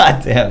 bitch!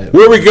 God damn it.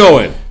 Where are we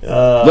going?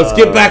 Let's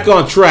get back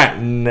on track.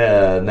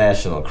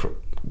 National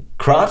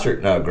Crotch or...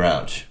 No,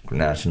 Grouch.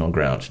 National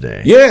Grouch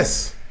Day.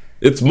 Yes.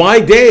 It's my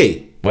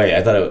day. Wait,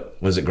 I thought it...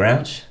 Was it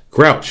Grouch?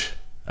 Grouch.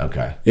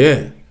 Okay.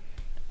 Yeah.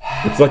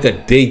 It's like a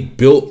day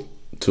built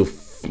to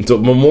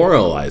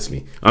memorialize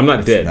me. I'm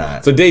not dead.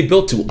 It's a day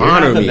built to honor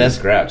me. You're not the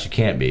best Grouch. You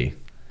can't be.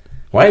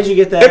 Why did you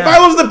get that? If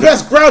I was the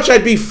best Grouch,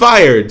 I'd be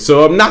fired.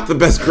 So I'm not the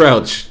best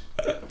Grouch.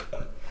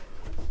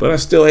 But I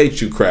still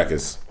hate you,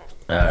 crackers.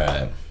 All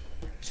right.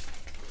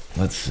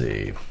 Let's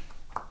see.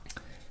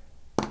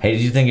 Hey,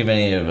 did you think of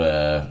any of,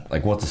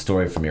 like, what's a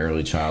story from your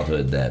early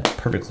childhood that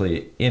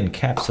perfectly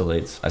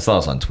encapsulates... I saw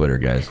this on Twitter,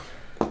 guys.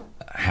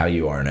 How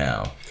you are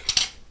now.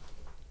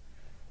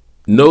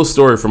 No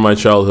story from my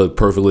childhood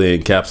perfectly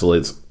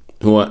encapsulates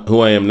who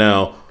I am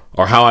now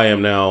or how I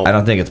am now. I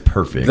don't think it's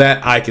perfect.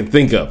 That I can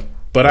think of.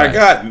 But right. I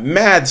got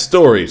mad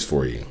stories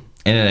for you.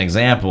 And an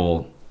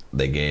example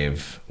they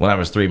gave, when I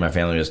was 3, my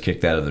family was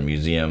kicked out of the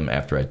museum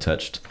after I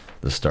touched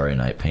the Starry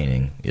Night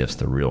painting. Yes,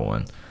 the real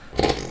one.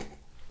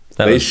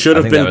 They should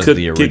have been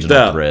kicked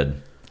out.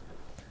 Thread.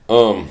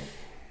 Tell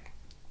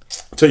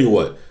you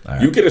what,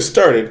 right. You get it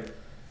started,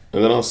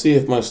 and then I'll see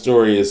if my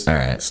stories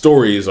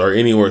are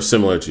anywhere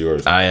similar to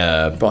yours.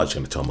 I'm probably just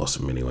gonna tell most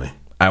of them anyway.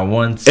 I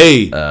once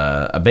a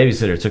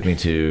babysitter took me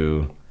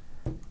to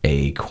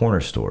a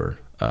corner store.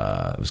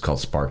 It was called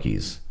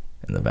Sparky's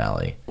in the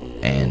Valley,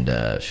 and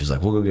she was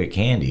like, "We'll go get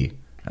candy."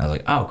 I was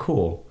like, "Oh,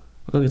 cool.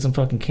 We'll go get some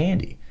fucking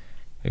candy."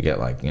 We got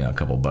like a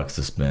couple bucks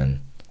to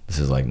spend. This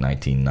is like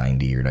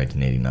 1990 or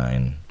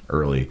 1989,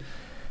 early.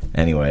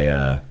 Anyway,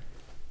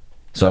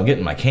 so I'm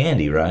getting my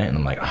candy, right? And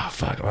I'm like, oh,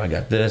 fuck, I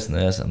got this and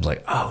this. And I was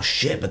like, oh,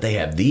 shit, but they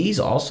have these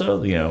also?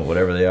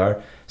 Whatever they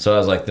are. So I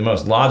was like, the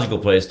most logical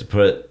place to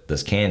put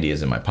this candy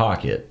is in my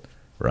pocket,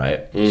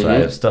 right? Mm-hmm. So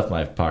I stuffed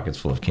my pockets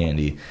full of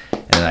candy.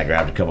 And then I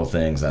grabbed a couple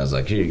things. And I was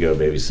like, here you go,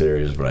 babysitter.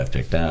 Here's what I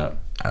picked out.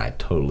 And I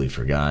totally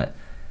forgot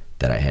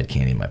that I had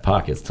candy in my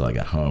pockets till I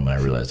got home. And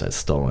I realized I'd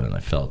stolen it, and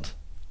I felt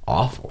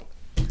awful.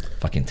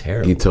 Fucking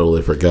terrible. He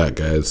totally forgot,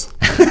 guys.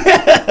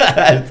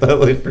 I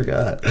totally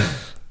forgot.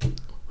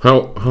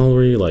 How old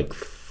were you? Like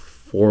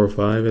 4 or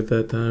 5 at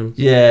that time?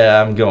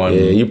 Yeah, I'm going.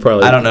 Yeah, you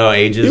probably. I don't know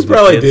ages. You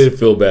probably did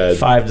feel bad.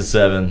 5 to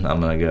 7. I'm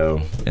gonna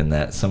go in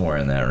that somewhere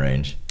in that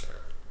range.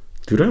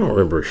 Dude, I don't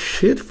remember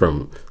shit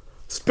from,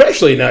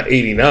 especially not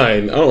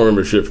 '89. I don't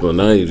remember shit from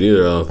the '90s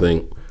either. I don't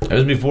think. It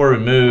was before we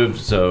moved.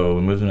 So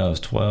we moved when I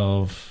was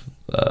 12,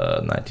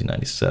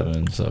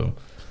 1997. So.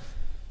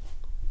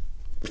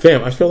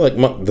 Fam, I feel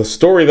like the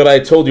story that I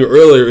told you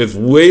earlier is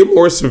way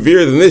more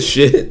severe than this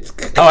shit.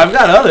 Oh, I've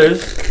got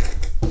others.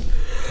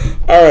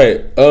 All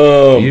right.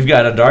 You've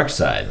got a dark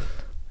side.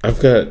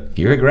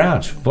 You're a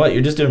grouch. What?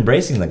 You're just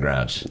embracing the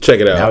grouch. Check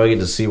it out. Now we get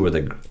to see where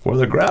the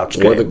grouch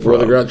came from. Where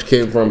the grouch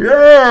came from.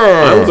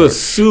 Yeah. I was a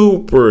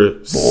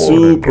super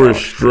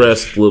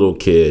stressed little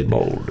kid.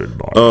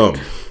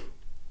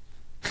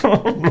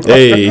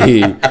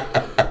 Hey,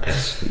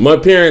 my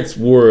parents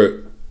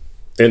were,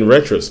 in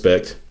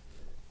retrospect,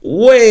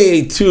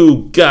 way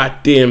too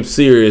goddamn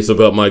serious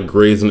about my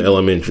grades in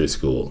elementary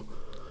school.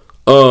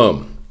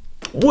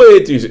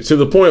 Way too to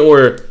the point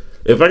where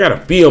if I got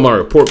a B on my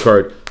report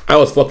card, I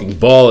was fucking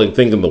bawling,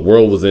 thinking the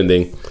world was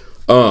ending.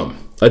 I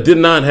did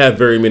not have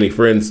very many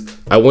friends.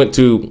 I went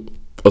to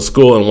a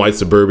school in white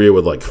suburbia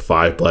with like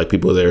 5 black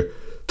people there,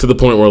 to the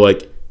point where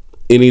like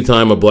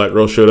anytime a black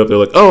girl showed up, they're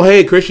like, "Oh,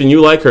 hey, Christian,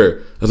 you like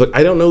her?" I was like,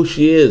 "I don't know who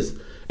she is."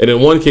 And in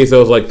one case, I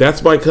was like,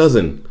 "That's my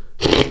cousin."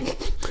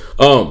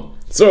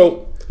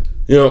 So.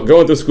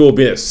 Going through school,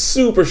 being a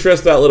super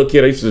stressed out little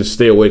kid, I used to just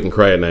stay awake and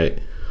cry at night.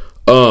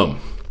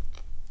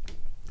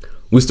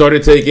 We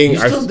started taking. You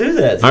still do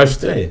that?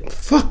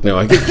 Fuck no,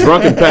 I get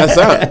drunk and pass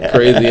out.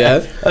 Crazy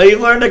ass. Oh, you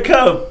learned to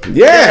cope.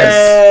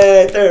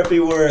 Yes. Yay, therapy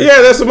works.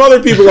 Yeah, there's some other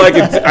people I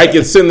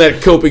could send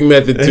that coping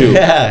method to.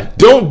 Yeah.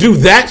 Don't do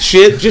that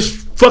shit. Just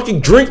fucking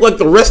drink like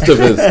the rest of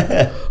us.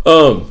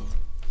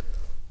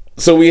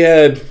 So we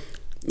had.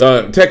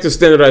 Texas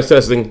standardized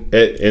testing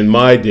in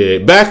my day.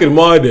 Back in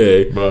my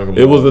day,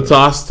 it was the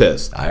TOS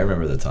test. I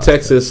remember the TOS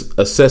Texas test.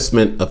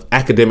 Assessment of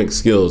Academic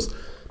Skills.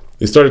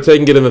 We started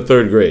taking it in the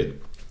 3rd grade.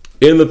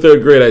 In the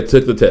 3rd grade, I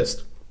took the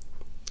test,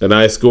 and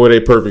I scored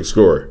a perfect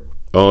score.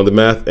 on the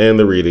math and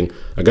the reading.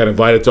 I got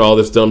invited to all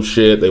this dumb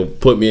shit. They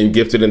put me in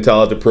gifted and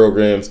talented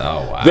programs,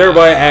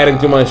 thereby adding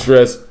to my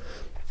stress.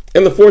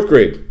 In the 4th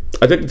grade,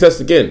 I took the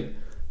test again.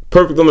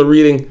 Perfect on the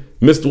reading,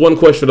 missed one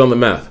question on the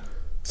math.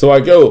 So I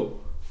go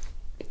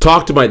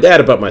talk to my dad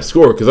about my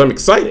score because I'm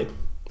excited.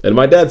 And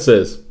my dad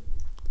says,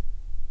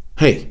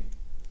 "Hey,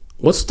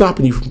 what's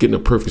stopping you from getting a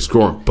perfect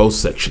score on both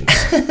sections?"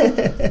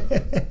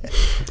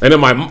 And in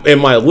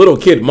my little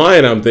kid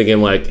mind, I'm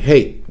thinking like,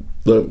 "Hey,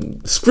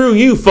 screw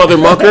you, father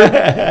mucker."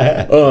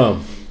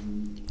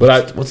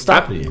 But what's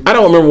stopping you? I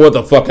don't remember what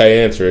the fuck I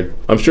answered.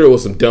 I'm sure it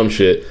was some dumb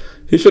shit.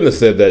 He shouldn't have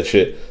said that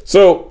shit.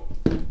 So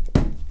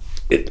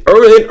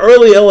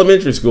early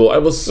elementary school, I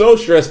was so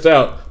stressed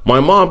out. My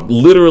mom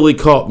literally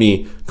caught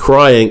me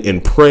crying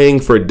and praying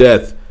for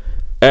death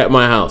at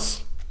my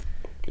house.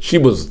 She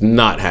was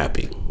not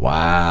happy.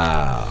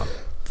 Wow.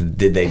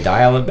 Did they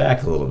dial it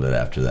back a little bit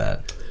after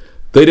that?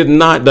 They did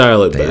not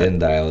dial it back. They didn't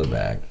dial it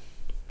back.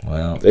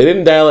 Well, they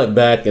didn't dial it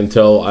back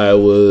until I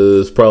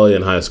was probably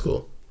in high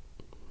school.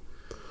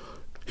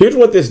 Here's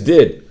what this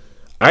did.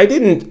 I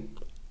didn't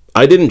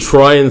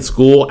try in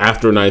school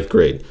after 9th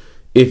grade.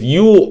 If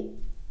you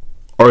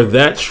are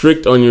that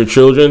strict on your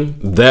children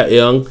that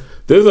young,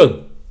 there's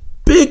a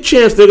big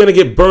chance they're going to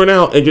get burnt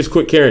out and just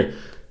quit caring.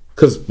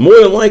 Because more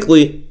than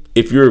likely,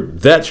 if you're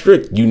that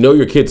strict, you know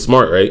your kid's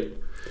smart, right?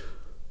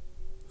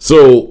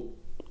 So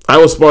I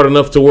was smart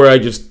enough to where I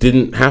just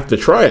didn't have to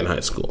try in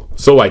high school.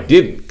 So I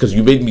didn't, because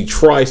you made me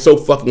try so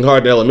fucking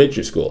hard in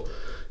elementary school.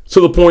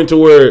 To the point to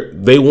where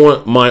they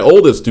want my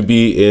oldest to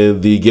be in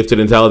the gifted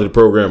and talented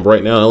program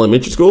right now in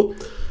elementary school.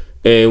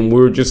 And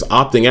we're just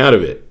opting out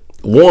of it.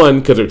 1,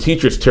 because our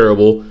teacher's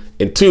terrible.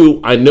 And 2,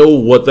 I know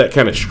what that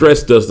kind of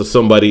stress does to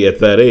somebody at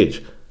that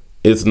age.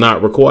 It's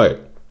not required.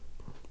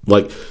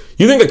 Like,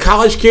 you think a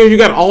college cares you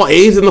got all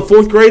A's in the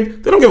 4th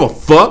grade? They don't give a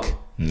fuck.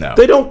 No.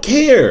 They don't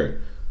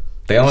care.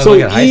 They only look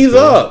at high school. So ease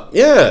up.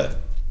 Yeah.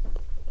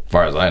 As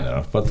far as I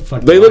know. What the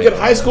fuck? They look at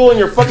high school and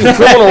your fucking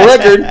criminal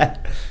record.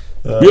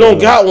 You don't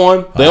got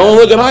one. They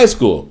only look at high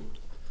school.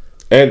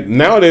 And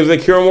nowadays they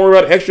care more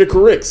about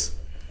extracurriculars.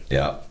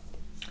 Yeah.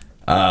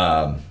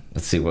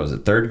 Let's see, what was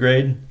it, 3rd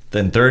grade?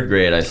 Then 3rd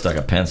grade, I stuck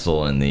a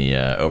pencil in the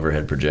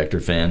overhead projector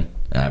fan,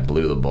 and I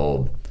blew the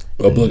bulb.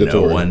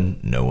 Obligatory.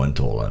 No one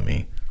told on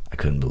me. I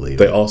couldn't believe it.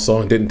 They all saw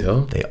and didn't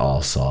tell? They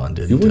all saw and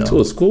didn't tell. You went to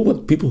a school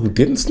with people who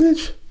didn't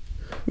snitch?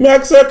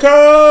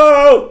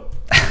 Mexico!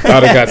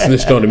 I'd have got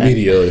snitched on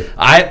immediately.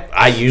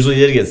 I usually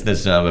did get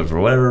snitched on, but for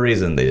whatever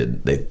reason,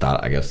 they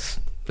thought, I guess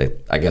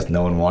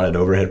no one wanted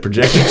overhead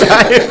projector time.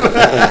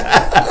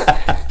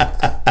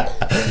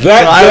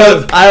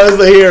 I was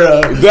the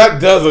hero. That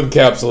does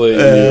encapsulate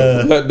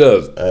you. That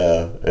does.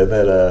 And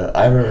then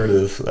I remember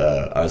this.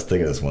 I was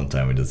thinking this one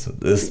time. We did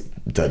this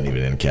doesn't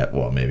even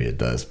well, maybe it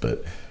does,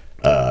 but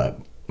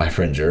my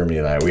friend Jeremy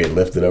and we had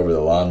lifted over the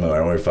lawnmower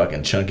and we were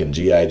fucking chunking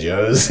G.I.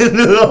 Joes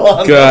into the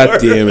lawnmower.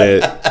 God damn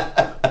it.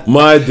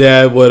 My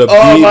dad would have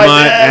beat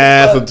my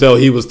ass until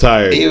he was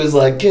tired. He was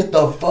like, "Get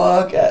the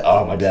fuck out."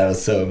 Oh, my dad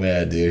was so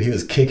mad, dude. He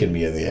was kicking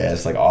me in the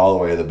ass, like all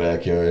the way to the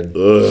backyard.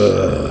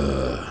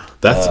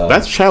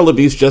 That's child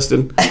abuse,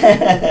 Justin.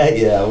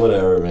 Yeah,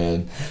 whatever,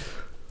 man.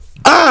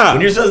 When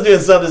your son's doing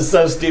something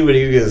so stupid,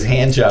 he gets his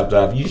hand chopped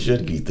off, you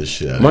should beat the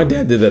shit out of him. My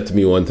dad did that to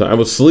me one time. I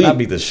was asleep. I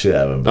beat the shit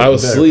out of him. I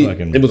was asleep.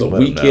 It was a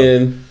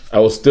weekend. I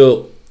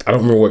don't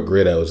remember what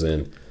grade I was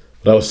in,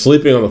 but I was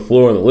sleeping on the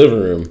floor in the living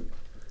room.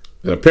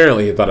 And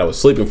apparently he thought I was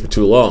sleeping for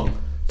too long.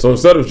 So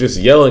instead of just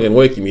yelling and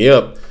waking me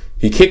up,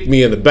 he kicked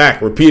me in the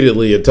back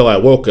repeatedly until I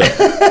woke up.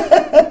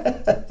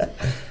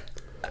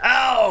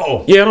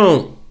 Ow! Yeah, I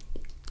don't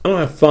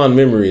have fond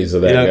memories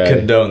of that guy. You don't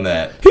condone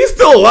that. He's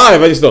still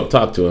alive. I just don't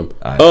talk to him.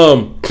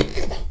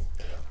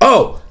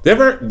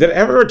 Did I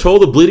ever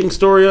told the bleeding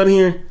story on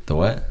here? The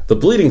what? The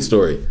bleeding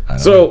story.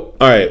 So,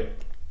 all right.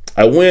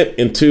 I went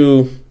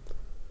into,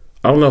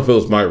 I don't know if it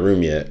was my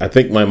room yet. I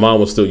think my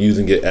mom was still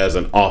using it as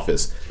an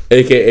office,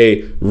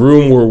 aka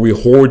room where we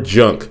hoard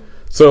junk.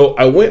 So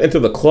I went into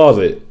the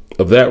closet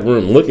of that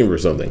room looking for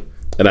something,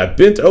 and I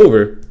bent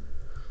over,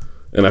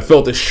 and I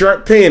felt a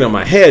sharp pain on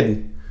my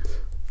head.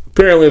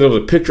 Apparently there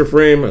was a picture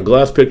frame, a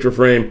glass picture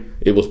frame.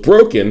 It was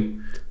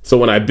broken, so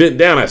when I bent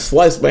down, I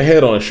sliced my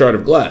head on a shard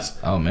of glass.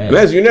 Oh, man. And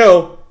as you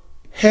know,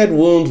 head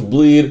wounds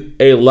bleed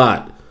a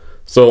lot.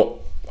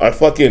 So I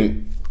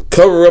fucking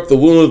cover up the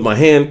wound with my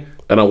hand,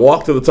 and I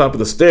walk to the top of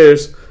the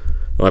stairs.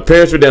 My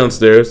parents were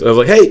downstairs, and I was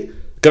like, "Hey,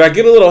 can I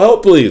get a little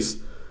help,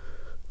 please?"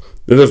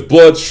 And there's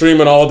blood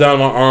streaming all down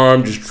my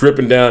arm, just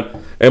dripping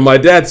down. And my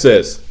dad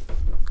says,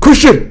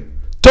 "Christian,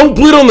 don't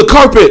bleed on the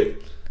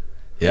carpet."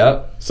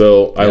 Yep.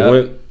 So I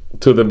went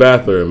to the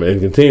bathroom and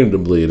continued to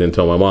bleed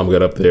until my mom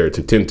got up there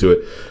to tend to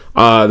it.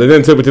 They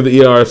then took me to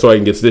the ER so I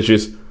can get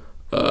stitches.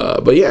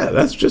 But yeah,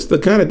 that's just the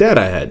kind of dad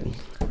I had.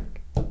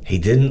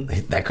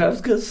 That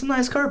was a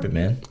nice carpet,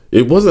 man.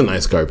 It was a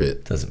nice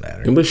carpet. Doesn't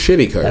matter. It was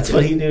shitty carpet. That's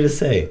what he knew to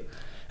say.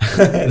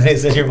 They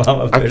said your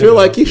mom. I feel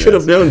like he should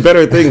have known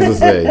better things to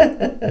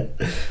say.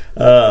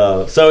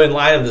 So in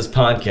light of this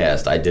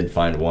podcast, I did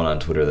find one on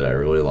Twitter that I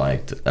really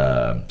liked.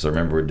 So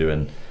remember we're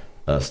doing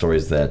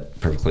stories that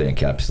perfectly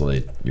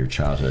encapsulate your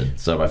childhood.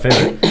 So my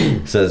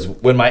favorite says,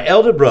 when my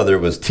elder brother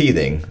was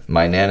teething,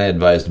 my nana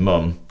advised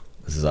Mum,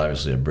 this is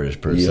obviously a British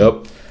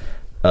person,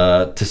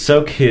 to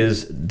soak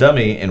his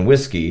dummy in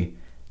whiskey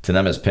to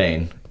numb his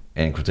pain.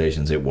 In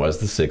quotations, it was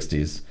the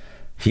 60s.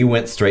 He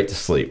went straight to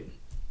sleep.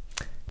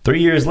 3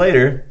 years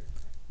later,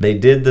 they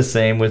did the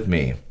same with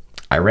me.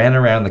 I ran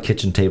around the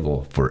kitchen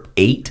table for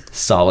 8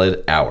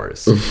 solid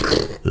hours.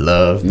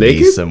 Love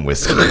me some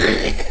whiskey.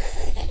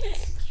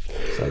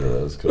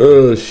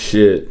 Oh,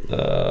 shit.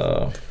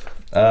 All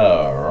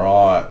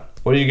right.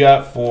 What do you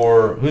got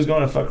for... Who's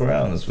going to fuck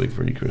around this week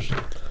for you, Christian?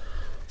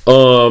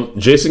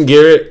 Jason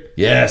Garrett.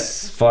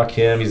 Yes. Fuck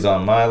him. He's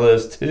on my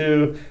list,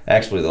 too.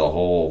 Actually,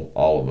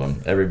 all of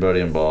them. Everybody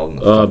involved in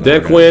the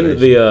Dan Quinn,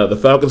 the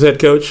Falcons head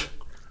coach.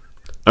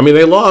 I mean,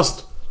 they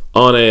lost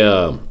on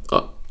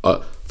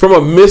from a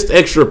missed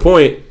extra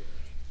point,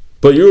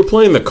 but you were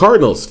playing the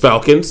Cardinals,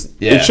 Falcons.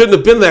 Yeah. It shouldn't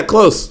have been that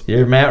close.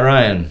 You're Matt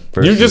Ryan.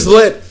 You just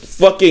let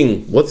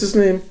fucking, what's his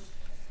name?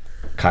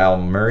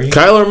 Kyler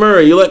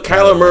Murray. You let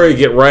Kyler Murray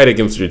get right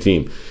against your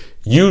team.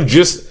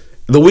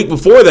 The week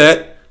before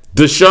that,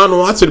 Deshaun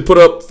Watson put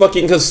up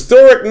fucking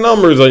historic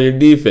numbers on your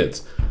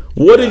defense.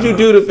 What did you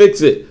do to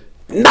fix it?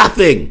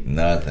 Nothing.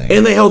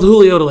 And they held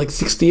Julio to like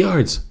 60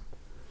 yards.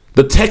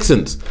 The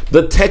Texans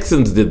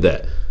did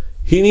that.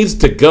 He needs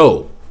to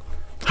go.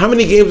 How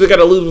many games they got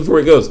to lose before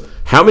he goes?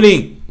 How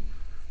many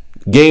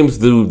games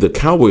do the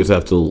Cowboys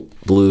have to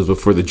lose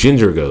before the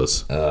Ginger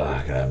goes?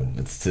 Oh God,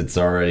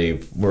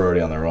 we're already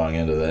on the wrong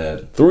end of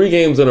that. 3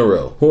 games in a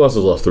row. Who else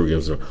has lost 3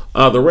 games in a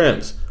row? The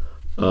Rams.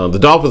 The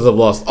Dolphins have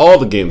lost all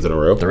the games in a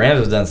row. The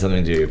Rams have done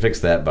something to fix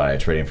that by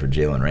trading for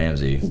Jalen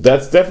Ramsey.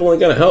 That's definitely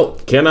going to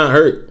help. Cannot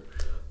hurt.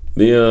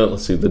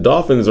 Let's see. The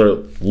Dolphins are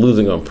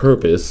losing on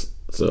purpose,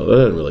 so that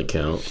doesn't really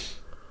count.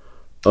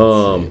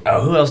 Who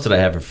else did I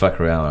have for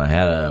fuck around? I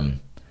had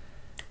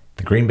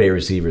the Green Bay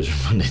receivers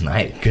from Monday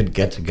night couldn't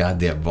catch a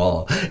goddamn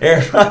ball.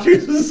 Aaron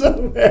Rodgers was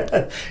so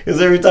mad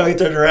because every time he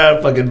turned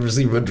around, fucking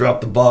receiver would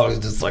drop the ball. It was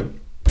just like,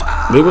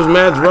 pow. It was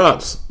mad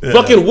drops. Yeah.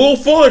 Fucking Will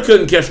Fuller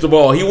couldn't catch the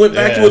ball. He went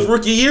back to his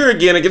rookie year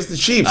again against the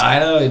Chiefs. I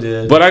know he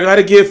did. But I got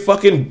to give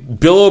fucking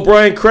Bill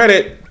O'Brien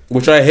credit,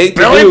 which I hate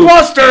to do. Billy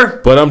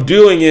Buster! But I'm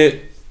doing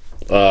it.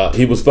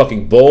 He was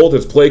fucking bold.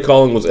 His play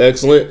calling was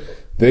excellent.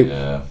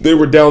 They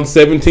were down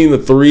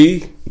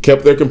 17-3,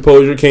 kept their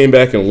composure, came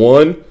back and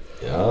won.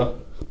 Yeah.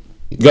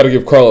 Got to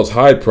give Carlos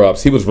Hyde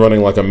props. He was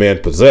running like a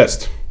man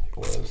possessed.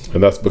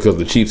 And that's because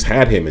the Chiefs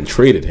had him and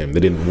traded him.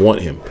 They didn't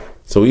want him.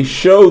 So he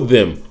showed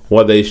them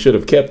why they should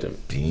have kept him.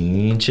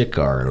 Pinche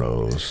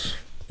Carlos.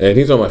 And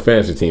he's on my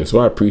fantasy team, so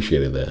I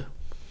appreciated that.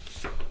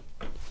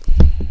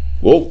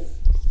 Whoa.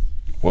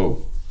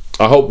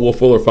 I hope Will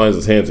Fuller finds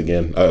his hands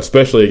again,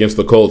 especially against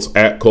the Colts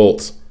at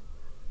Colts.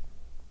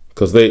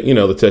 Because the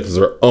Texans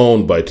are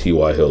owned by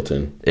T.Y.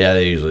 Hilton. Yeah,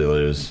 they usually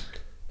lose.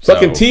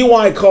 Fucking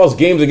T.Y. calls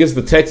games against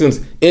the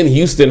Texans in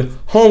Houston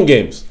home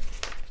games.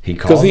 He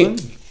calls them?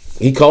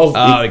 He calls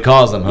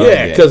them home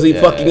games. Because he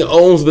fucking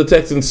owns the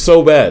Texans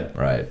so bad.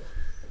 Right.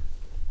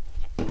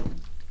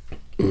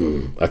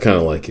 I kind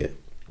of like it.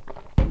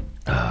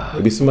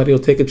 Maybe somebody will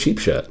take a cheap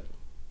shot.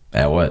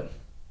 At what?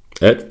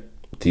 At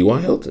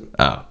T.Y. Hilton.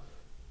 Oh.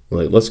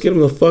 Like, let's get him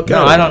the fuck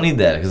out. No, I don't need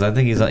that because I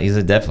think he's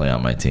definitely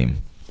on my team.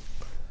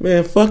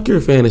 Man, fuck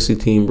your fantasy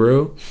team,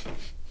 bro.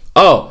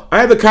 Oh, I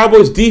had the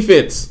Cowboys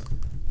defense.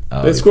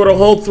 They scored a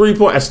whole 3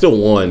 point. I still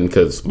won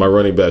because my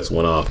running backs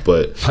went off,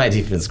 but my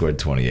defense scored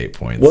 28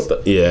 points. What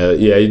the?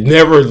 Yeah.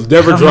 Never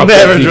drop.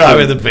 Never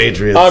dropping the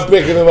Patriots. I'm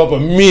picking them up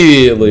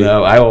immediately.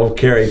 No, I will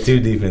carry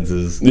 2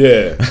 defenses.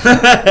 Yeah.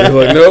 It's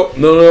like nope.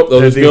 They'll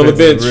just be on the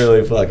bench.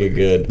 Really fucking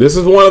good. This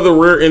is one of the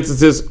rare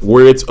instances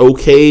where it's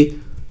okay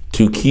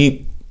to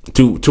keep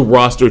to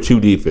roster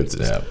 2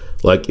 defenses. Yeah.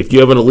 Like if you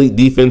have an elite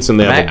defense and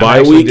they have a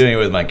bye week, I'm doing it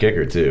with my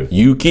kicker too.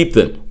 You keep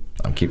them.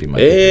 I'm keeping my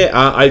kicker.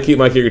 I keep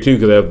my kicker too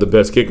because I have the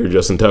best kicker,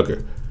 Justin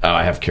Tucker. Oh,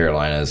 I have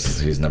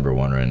Carolina's. He's number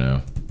 1 right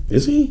now.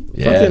 Is he?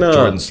 Yeah, fucking,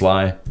 Jordan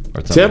Sly.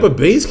 Or Tampa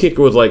Bay's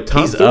kicker was like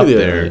top 3 up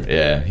there.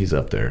 Yeah, he's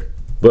up there.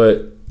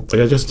 But I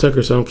got Justin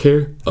Tucker, so I don't care.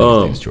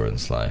 His name's Jordan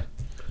Sly.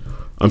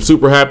 I'm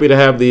super happy to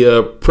have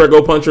the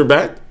Prego puncher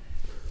back.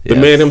 The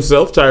man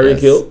himself, Tyreek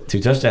Hill.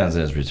 2 touchdowns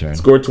in his return.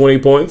 Scored 20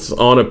 points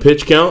on a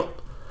pitch count.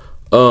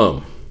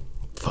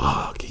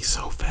 Fuck, he's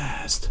so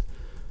fast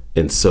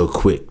and so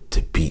quick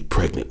to beat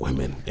pregnant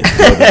women and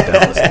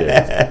Dallas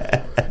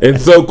stairs.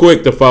 And so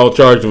quick to file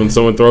charges when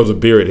someone throws a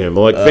beer at him.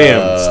 I'm like,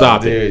 fam,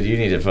 stop dude, it. Dude, you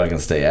need to fucking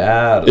stay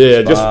out.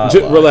 Yeah, just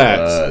relax.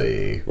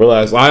 Buddy.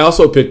 Relax. I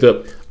also picked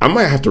up, I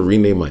might have to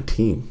rename my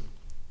team.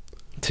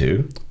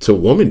 To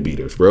woman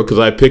beaters, bro, because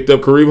I picked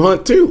up Kareem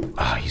Hunt too.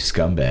 Oh, you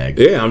scumbag.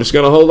 Yeah, I'm just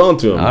going to hold on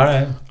to him. All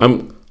right.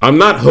 I'm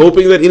not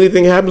hoping that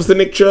anything happens to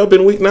Nick Chubb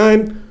in week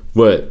 9,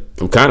 but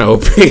I'm kind of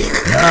hoping.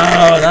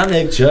 No, not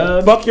Nick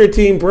Chubb. Fuck your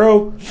team,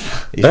 bro.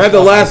 I had the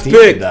last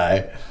pick.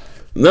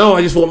 No,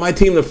 I just want my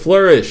team to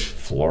flourish.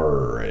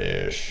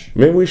 Flourish.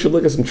 Maybe we should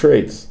look at some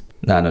trades.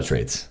 No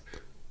trades.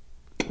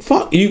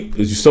 fuck you.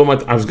 You stole my.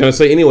 I was gonna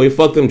say anyway.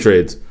 Fuck them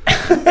trades.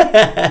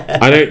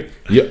 I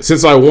didn't.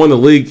 Since I won the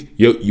league,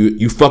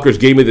 you fuckers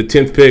gave me the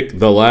 10th pick,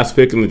 the last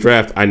pick in the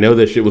draft. I know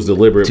that shit was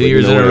deliberate. 2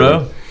 years in a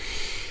row.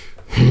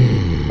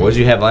 What did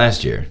you have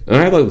last year? I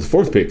had like the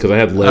 4th pick because I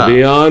had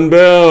Le'Veon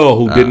Bell,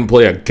 who didn't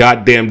play a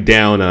goddamn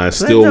down, and I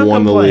still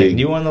won the league.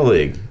 You won the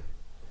league.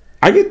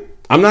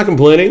 I'm not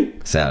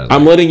complaining.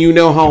 I'm letting you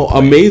know how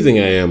amazing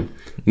I am.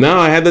 Now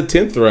I had the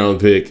 10th round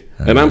pick,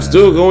 and I'm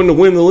still going to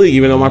win the league,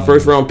 even though my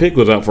first round pick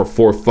was out for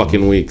 4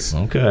 fucking weeks.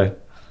 Okay.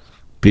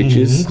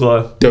 Bitches.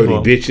 Dirty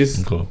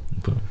bitches. Okay.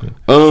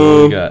 So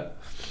what you got?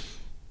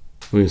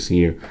 Let me see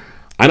here.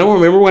 I don't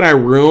remember what I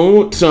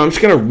wrote, so I'm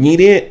just going to read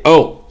it.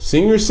 Oh,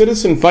 Senior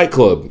Citizen Fight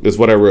Club is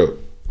what I wrote.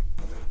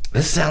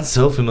 This sounds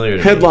so familiar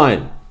to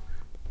Headline. me.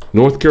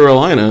 North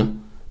Carolina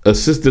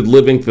assisted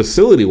living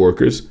facility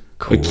workers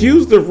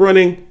accused of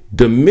running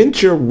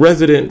dementia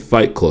resident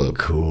fight club.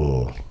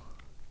 Cool.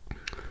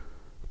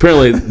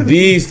 Apparently,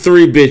 these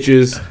 3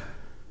 bitches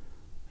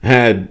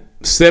had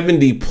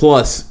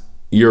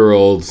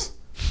 70-plus-year-olds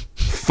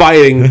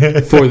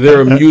fighting for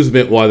their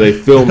amusement while they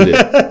filmed it.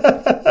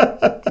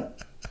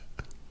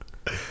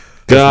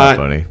 God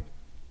funny.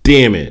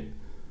 Damn it.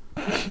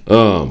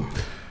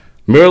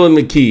 Marilyn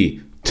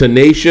McKee,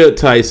 Tanisha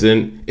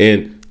Tyson,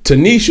 and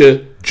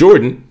Tanisha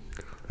Jordan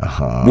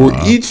were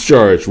each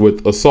charged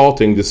with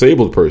assaulting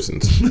disabled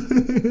persons.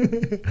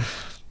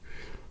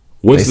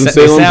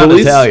 Winston-Salem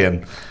Police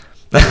Italian.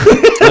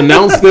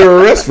 announced their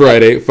arrest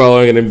Friday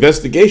following an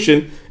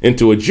investigation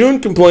into a June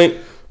complaint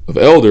of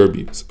elder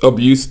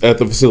abuse at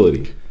the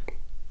facility.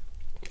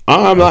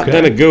 I'm not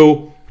going to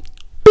go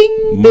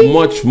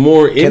much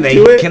more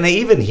into it. Can they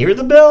even hear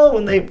the bell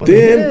when they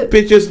Them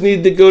bitches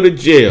need to go to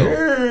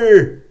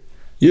jail.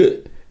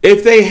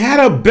 If they had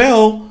a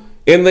bell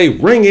and they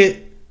ring it,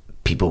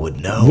 people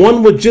would know.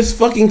 One would just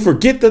fucking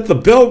forget that the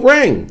bell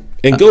rang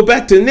and go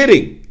back to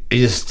knitting.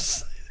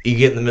 You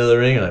get in the middle of the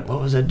ring and like,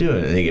 what was I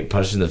doing? And they get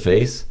punched in the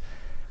face.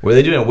 Were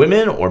they doing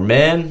women or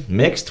men?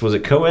 Mixed? Was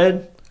it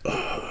co-ed?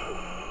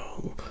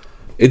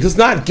 It does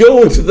not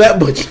go into that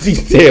much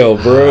detail,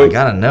 bro. I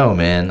gotta know,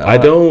 man. I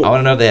want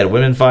to know if they had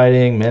women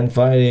fighting, men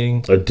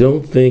fighting. I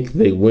don't think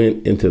they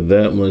went into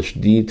that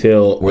much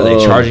detail. Were they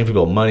charging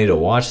people money to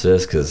watch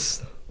this?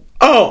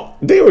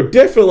 They were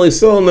definitely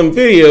selling them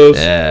videos.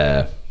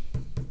 Yeah.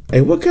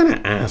 Hey, what kind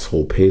of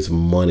asshole pays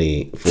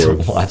money for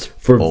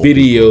videos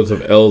videos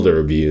of elder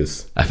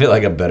abuse? I feel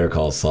like a Better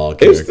Call Saul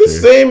character. It's the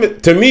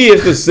same. To me,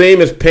 it's the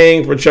same as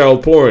paying for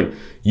child porn.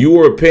 You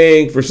are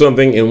paying for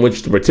something in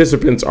which the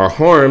participants are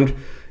harmed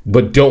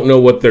but don't know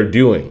what they're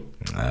doing.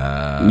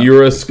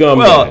 You're a scumbag.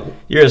 Well,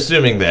 you're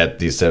assuming that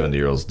these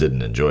 70-year-olds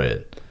didn't enjoy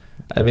it.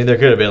 I mean, there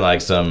could have been like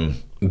some...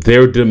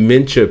 They're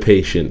dementia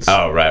patients.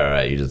 Oh,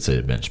 right. You did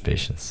say dementia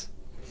patients.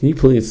 Can you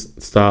please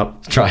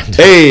stop trying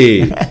to...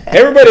 Hey,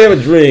 everybody have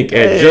a drink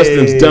at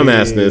Justin's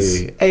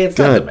dumbassness. Hey, it's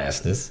not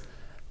dumbassness.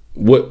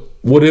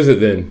 What is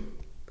it then?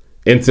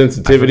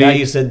 Insensitivity? I forgot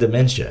you said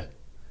dementia.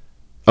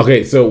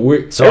 Okay, so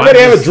everybody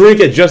have a drink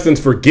at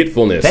Justin's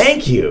forgetfulness.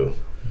 Thank you.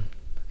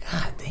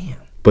 God damn.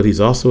 But he's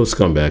also a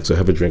scumbag, so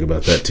have a drink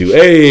about that too.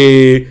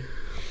 Hey.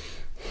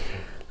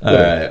 All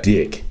right.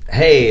 Dick.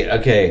 Hey,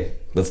 okay.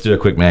 Let's do a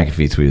quick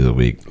McAfee tweet of the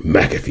week.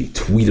 McAfee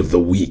tweet of the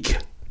week.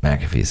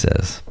 McAfee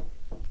says,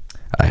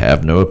 I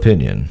have no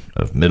opinion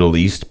of Middle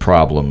East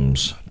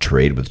problems,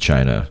 trade with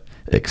China,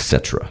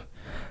 etc.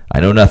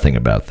 I know nothing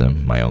about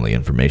them. My only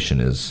information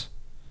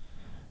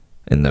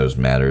in those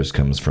matters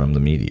comes from the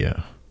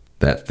media.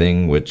 That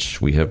thing which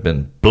we have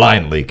been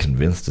blindly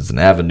convinced is an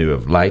avenue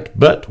of light,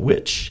 but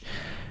which,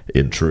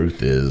 in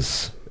truth,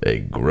 is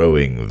a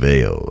growing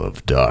veil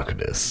of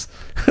darkness.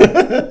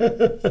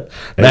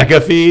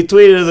 McAfee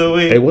tweet of the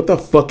week. Hey, what the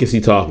fuck is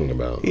he talking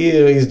about?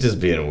 He's just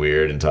being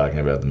weird and talking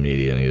about the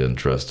media, and he doesn't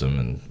trust them,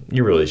 and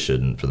you really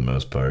shouldn't for the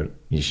most part.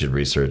 You should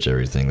research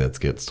everything that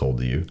gets told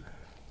to you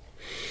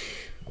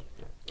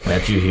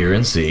that you hear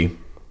and see.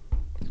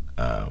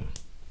 All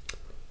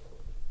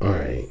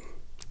right.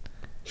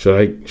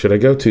 Should I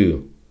go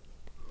to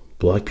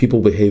black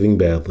people behaving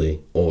badly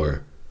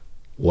or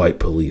white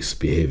police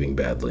behaving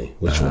badly?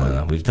 Which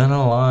one? We've done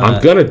a lot. I'm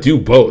gonna do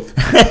both.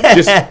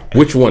 Just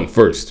which one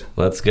first?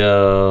 Let's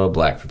go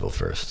black people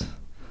first.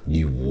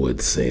 You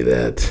would say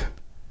that.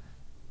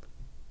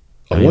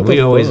 I mean, we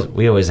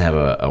always have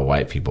a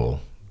white people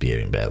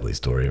behaving badly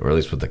story, or at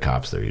least with the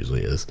cops there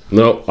usually is.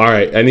 No, all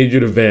right. I need you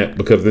to vamp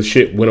because this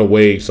shit went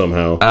away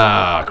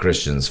somehow.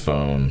 Christian's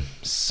phone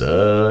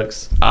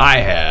sucks. I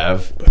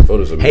have.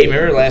 Photos of hey,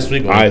 remember last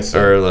week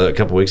or a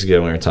couple weeks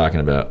ago when we were talking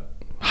about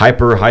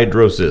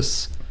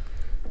hyperhidrosis?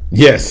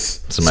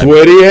 Yes. So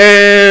sweaty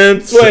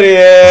hands. What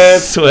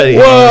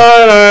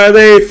are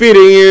they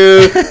feeding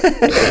you?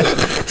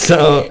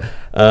 So,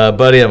 a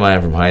buddy of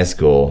mine from high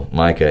school,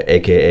 Micah,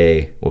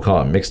 a.k.a. we'll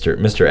call him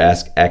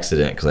Mr.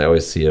 Accident, because I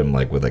always see him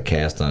like with a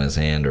cast on his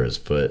hand or his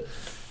foot.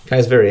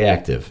 Guy's very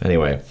active.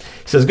 Anyway,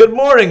 he says, "Good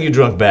morning, you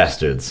drunk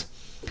bastards.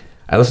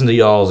 I listened to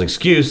y'all's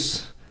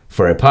excuse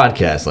for a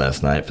podcast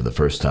last night for the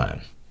first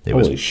time. It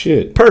was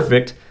shit.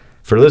 Perfect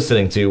for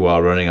listening to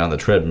while running on the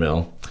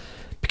treadmill.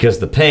 because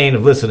the pain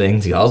of listening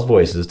to y'all's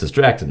voices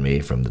distracted me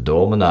from the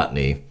dull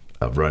monotony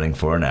of running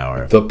for an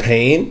hour. The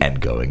pain? And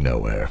going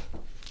nowhere.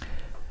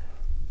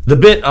 The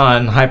bit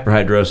on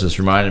hyperhidrosis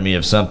reminded me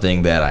of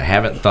something that I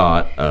haven't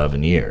thought of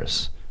in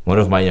years. One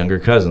of my younger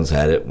cousins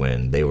had it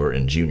when they were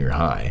in junior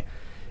high.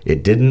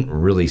 It didn't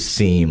really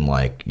seem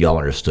like y'all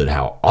understood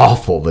how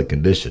awful the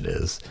condition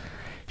is.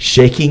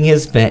 Shaking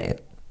his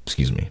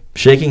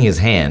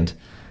hand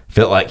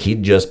felt like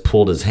he'd just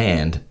pulled his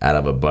hand out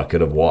of a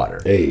bucket of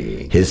water.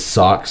 Hey. His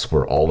socks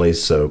were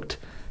always soaked,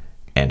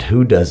 and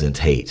who doesn't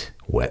hate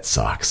wet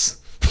socks?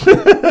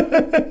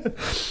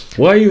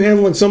 Why are you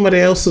handling somebody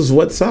else's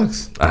wet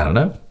socks? I don't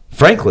know.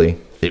 Frankly,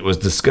 it was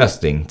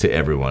disgusting to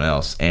everyone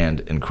else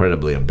and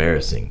incredibly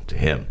embarrassing to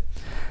him.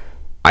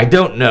 I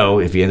don't know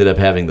if he ended up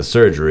having the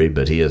surgery,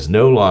 but he is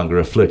no longer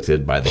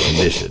afflicted by the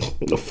condition.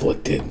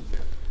 Afflicted.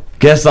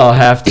 Guess I'll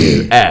have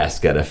to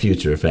ask at a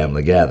future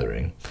family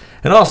gathering.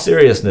 In all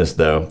seriousness,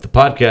 though, the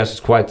podcast is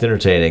quite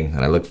entertaining,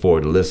 and I look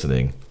forward to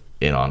listening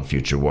in on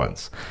future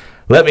ones.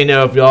 Let me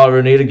know if y'all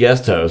ever need a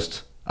guest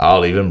host.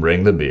 I'll even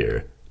bring the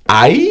beer.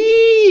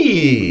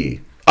 Aye!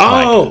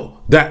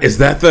 Oh, is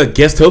that the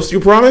guest host you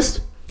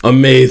promised?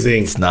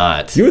 Amazing. It's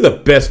not. You're the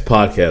best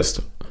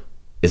podcast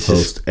It's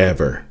host just,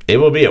 ever. It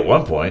will be at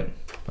one point.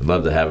 I'd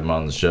love to have him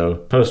on the show.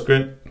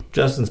 Postscript,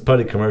 Justin's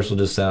putty commercial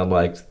just sounded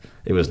like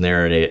it was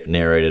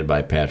narrated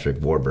by Patrick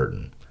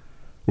Warburton.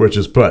 Which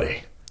is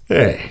putty.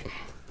 Hey,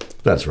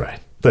 that's right.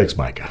 Thanks,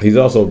 Micah. He's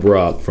also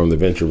Brock from the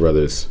Venture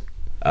Brothers.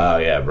 Oh,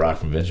 yeah, Brock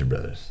from Venture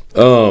Brothers.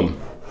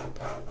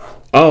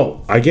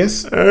 Oh, I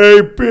guess.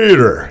 Hey,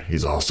 Peter.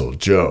 He's also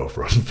Joe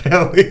from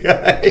Family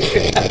Guy.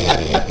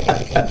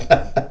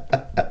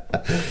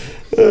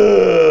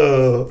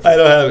 I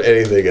don't have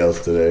anything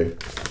else today.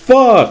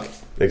 Fuck.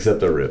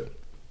 Except a rip.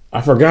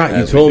 I forgot.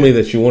 You told me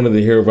that you wanted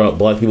to hear about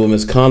black people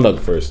misconduct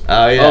first.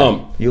 Oh,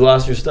 yeah. You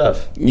lost your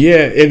stuff.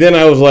 Yeah, and then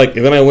I was like,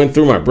 and then I went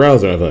through my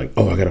browser and I was like,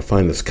 oh, I got to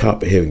find this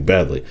cop behaving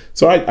badly.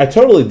 So I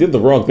totally did the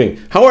wrong thing.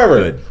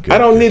 However, I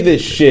don't need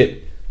this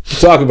shit to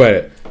talk about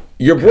it.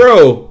 Your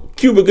bro,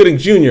 Cuba Gooding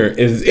Jr.,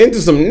 is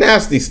into some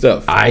nasty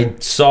stuff. I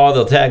saw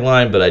the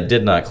tagline, but I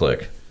did not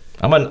click.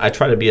 I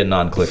try to be a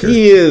non-clicker.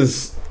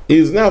 He's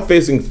now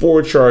facing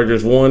 4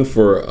 charges. One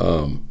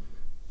for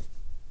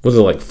was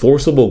it like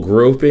forcible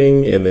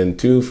groping, and then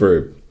 2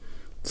 for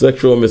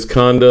sexual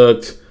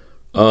misconduct.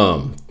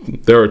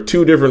 There are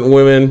 2 different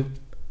women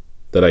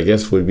that I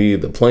guess would be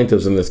the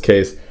plaintiffs in this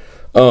case.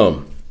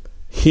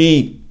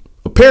 He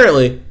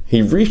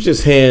reached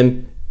his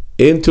hand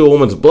into a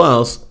woman's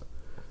blouse,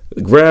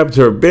 grabbed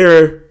her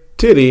bare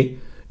titty,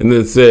 and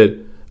then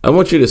said, "I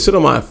want you to sit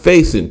on my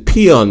face and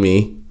pee on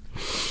me."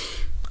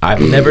 I've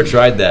never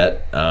tried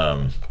that.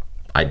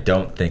 I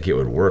don't think it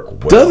would work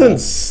well. Doesn't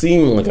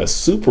seem like a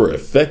super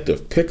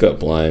effective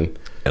pickup line.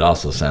 It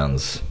also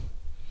sounds...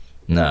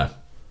 Nah.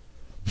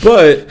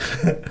 But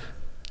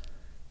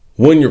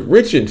when you're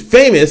rich and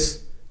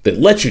famous, they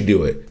let you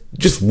do it.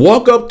 Just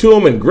walk up to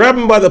him and grab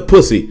him by the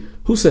pussy.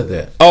 Who said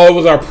that? Oh, it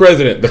was our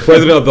president. The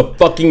president of the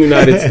fucking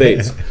United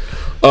States.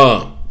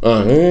 I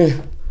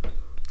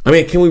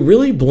mean, can we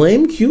really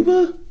blame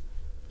Cuba?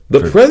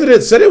 The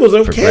president said it was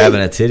okay. For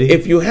grabbing a titty?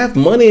 If you have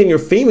money and you're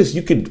famous,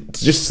 you could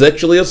just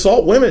sexually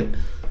assault women.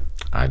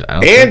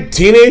 And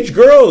teenage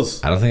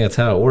girls. I don't think that's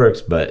how it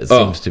works, but it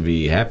seems to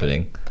be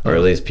happening. Or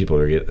at least people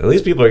are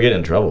getting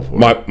in trouble for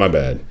it. My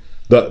bad.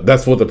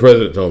 That's what the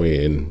president told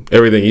me, and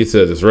everything he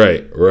says is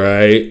right.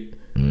 Right?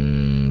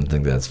 I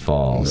think that's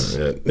false.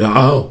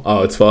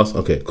 Oh, it's false?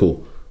 Okay,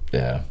 cool.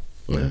 Yeah.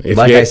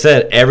 I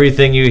said,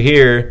 everything you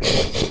hear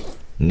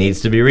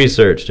needs to be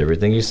researched.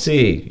 Everything you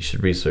see, you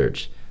should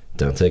research.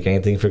 Don't take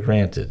anything for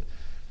granted.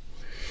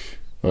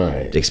 All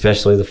right.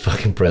 Especially the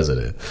fucking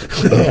president.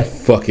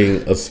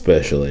 Fucking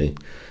especially.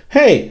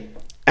 Hey,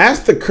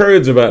 ask the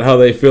Kurds about how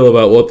they feel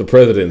about what the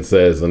president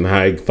says and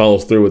how he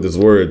follows through with his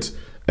words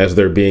as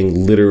they're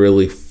being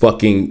literally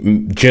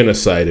fucking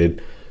genocided.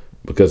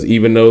 Because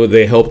even though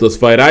they helped us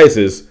fight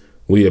ISIS,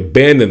 we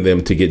abandoned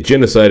them to get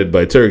genocided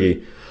by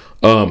Turkey.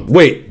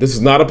 Wait, this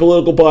is not a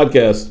political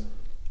podcast.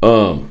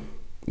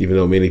 Even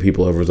though many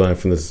people have resigned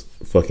from this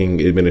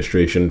fucking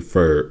administration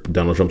for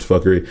Donald Trump's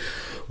fuckery,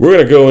 we're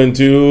going to go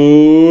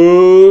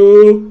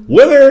into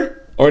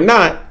whether or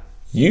not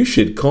you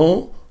should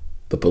call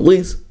the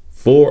police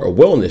for a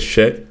wellness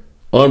check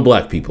on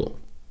black people.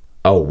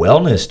 A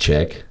wellness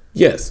check?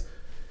 Yes.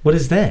 What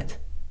is that?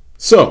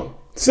 So,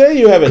 say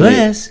you have a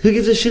Glass? Who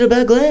gives a shit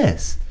about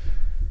glass?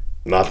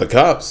 Not the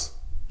cops.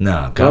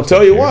 No, I'll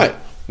tell you what.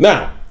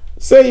 Now,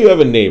 say you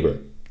have a neighbor.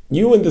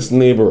 You and this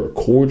neighbor are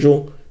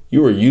cordial.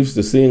 You are used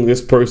to seeing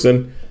this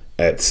person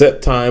at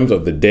set times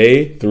of the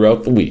day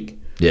throughout the week.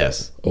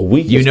 Yes. A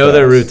week You know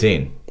their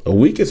routine. A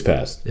week has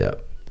passed.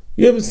 Yep.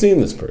 You haven't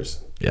seen this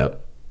person.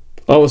 Yep.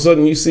 All of a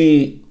sudden you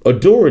see a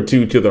door or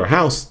two to their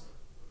house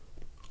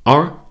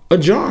are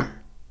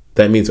ajar.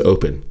 That means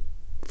open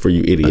for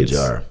you idiots.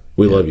 Ajar.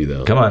 We love you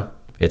though. Come on.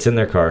 It's in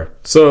their car.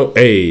 So,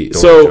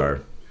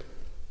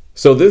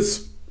 so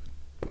this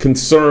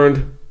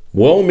concerned,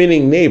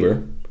 well-meaning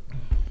neighbor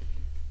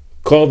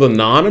called a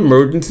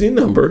non-emergency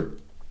number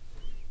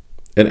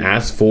and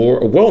asked for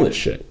a wellness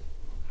check.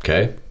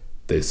 Okay.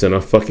 They sent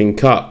a fucking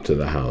cop to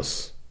the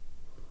house.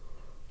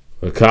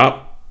 The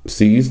cop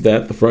sees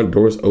that the front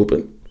door is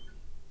open.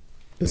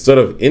 Instead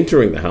of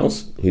entering the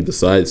house, he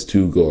decides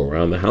to go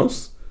around the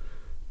house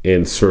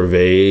and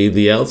survey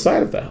the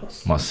outside of the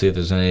house. Must see if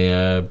there's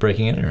any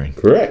breaking and entering.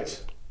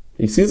 Correct.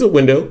 He sees a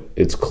window.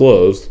 It's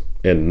closed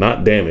and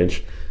not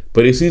damaged,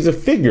 but he sees a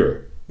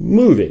figure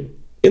moving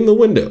in the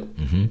window.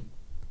 Mm-hmm.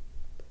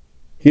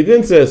 He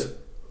then says,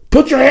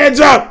 "Put your hands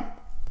up!"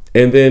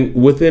 And then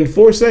within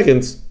 4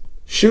 seconds,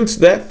 shoots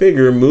that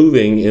figure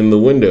moving in the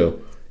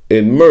window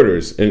and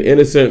murders an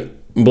innocent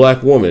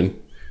black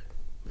woman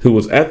who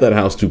was at that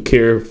house to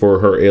care for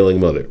her ailing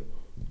mother.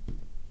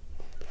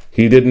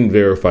 He didn't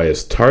verify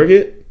his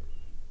target.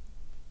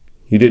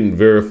 He didn't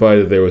verify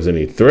that there was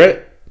any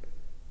threat.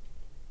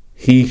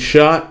 He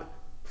shot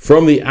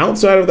from the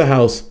outside of the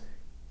house,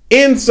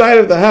 inside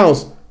of the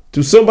house,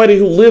 to somebody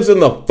who lives in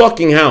the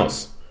fucking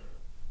house.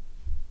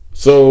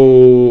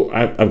 So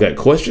I've got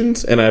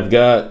questions and I've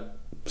got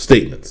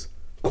statements.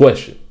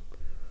 Question: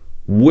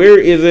 where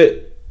is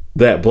it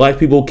that black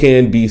people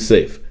can be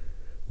safe?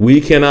 We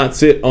cannot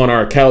sit on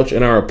our couch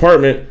in our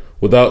apartment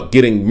without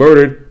getting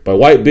murdered by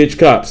white bitch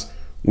cops.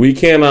 We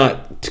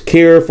cannot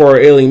care for our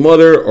ailing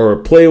mother or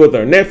play with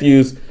our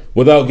nephews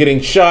without getting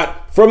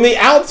shot from the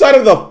outside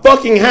of the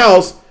fucking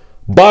house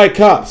by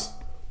cops.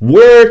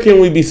 Where can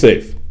we be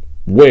safe?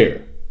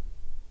 Where?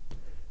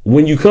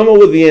 When you come up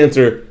with the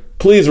answer,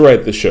 please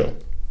write the show.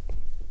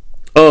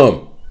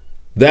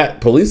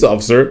 That police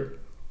officer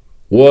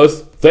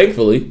was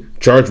thankfully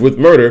charged with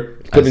murder,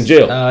 put in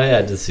jail. Oh yeah,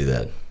 I did see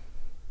that.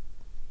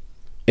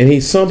 And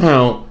he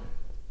somehow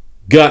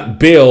got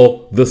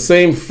bail the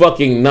same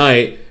fucking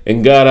night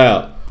and got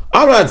out.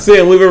 I'm not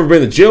saying we've ever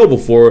been to jail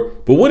before,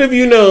 but what have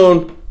you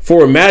known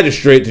for a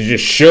magistrate to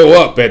just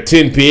show up at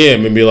 10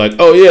 p.m. and be like,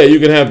 "Oh yeah, you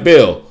can have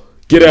bail.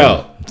 Get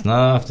out." It's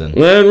not often. That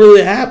didn't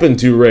really happen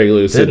to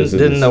regular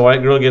citizens. Didn't the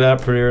white girl get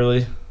out pretty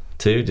early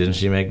too? Didn't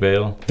she make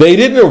bail? They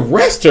didn't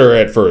arrest her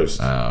at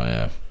first. Oh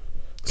yeah.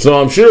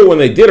 So I'm sure when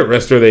they did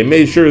arrest her, they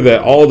made sure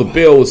that all the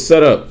bail was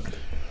set up.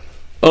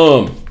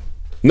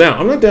 Now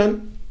I'm not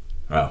done.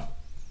 Oh.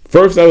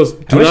 First, I wish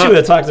you would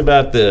have talked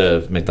about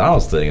the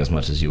McDonald's thing as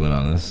much as you went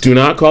on this. Do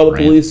not call the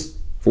police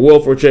for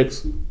welfare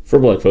checks for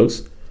black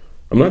folks.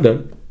 I'm not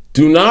done.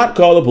 Do not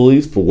call the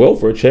police for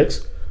welfare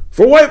checks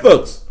for white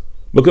folks,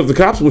 because the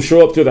cops will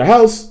show up to their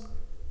house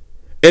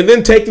and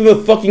then take them to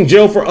the fucking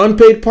jail for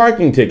unpaid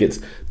parking tickets.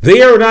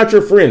 They are not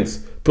your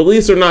friends.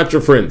 Police are not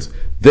your friends.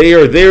 They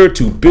are there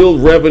to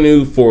build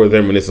revenue for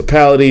their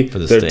municipality, for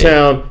their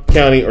town,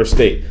 county, or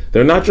state.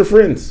 They're not your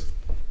friends.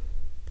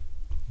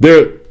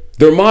 Their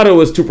motto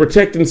is to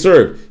protect and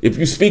serve. If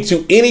you speak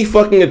to any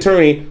fucking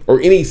attorney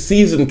or any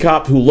seasoned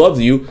cop who loves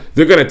you,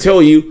 they're going to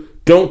tell you,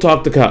 don't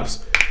talk to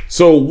cops.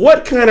 So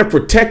what kind of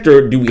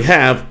protector do we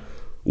have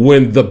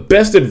when the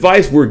best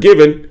advice we're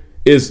given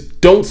is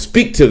don't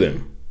speak to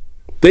them?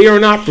 They are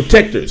not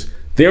protectors.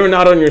 They are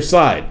not on your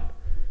side.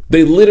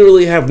 They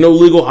literally have no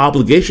legal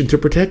obligation to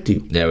protect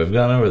you. Yeah, we've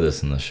gone over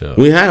this in the show.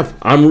 We have.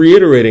 I'm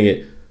reiterating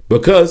it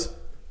because,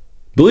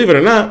 believe it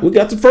or not, we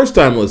got some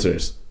first-time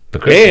listeners.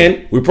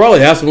 And we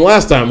probably have some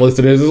last-time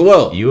listeners as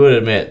well. You would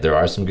admit there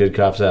are some good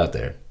cops out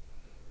there.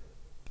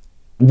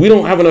 We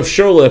don't have enough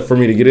show left for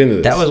me to get into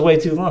this. That was way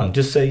too long.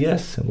 Just say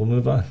yes and we'll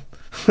move on.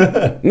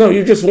 No,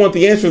 you just want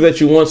the answer that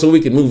you want so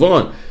we can move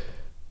on.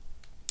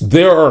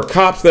 There are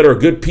cops that are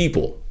good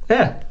people.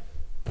 Yeah.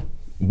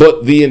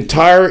 But the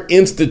entire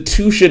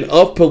institution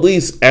of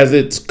police, as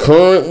it's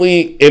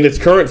currently in its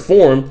current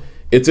form,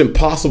 it's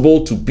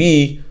impossible to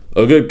be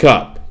a good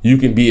cop. You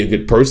can be a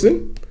good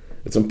person.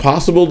 It's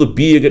impossible to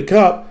be a good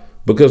cop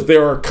because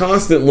there are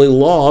constantly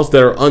laws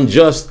that are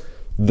unjust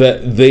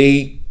that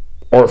they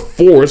are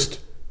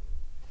forced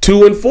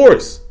to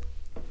enforce.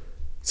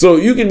 So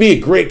you can be a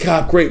great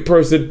cop, great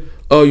person.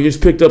 Oh, you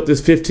just picked up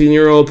this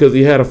 15-year-old because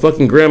he had a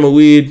fucking gram of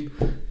weed.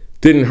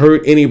 Didn't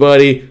hurt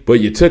anybody, but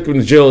you took him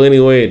to jail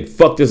anyway and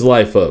fucked his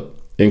life up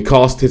and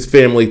cost his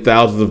family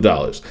thousands of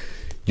dollars.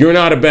 You're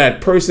not a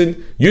bad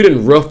person. You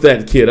didn't rough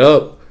that kid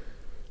up.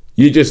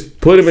 You just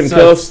put him in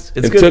cuffs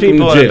and took him to jail. It's good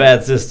people in a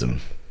bad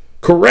system.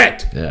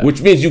 Correct. Yeah.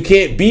 Which means you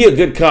can't be a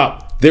good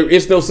cop. There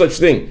is no such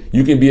thing.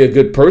 You can be a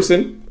good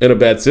person in a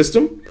bad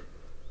system,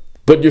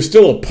 but you're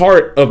still a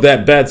part of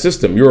that bad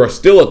system. You're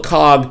still a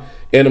cog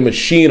in a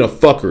machine of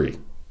fuckery.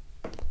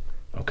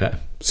 Okay.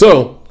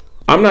 So,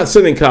 I'm not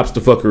sending cops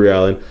to Fuckery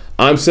Island.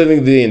 I'm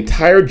sending the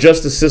entire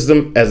justice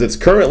system as it's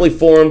currently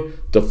formed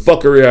to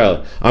Fuckery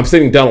Island. I'm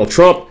sending Donald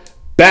Trump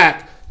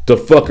back to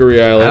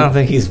Fuckery Island. I don't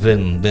think he's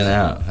been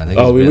out. I think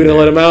we didn't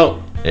let him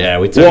out? Yeah,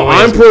 we took. Well,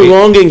 I'm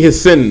prolonging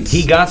his sentence.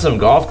 He got some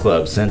golf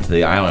clubs sent to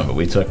the island, but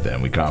we took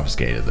them. We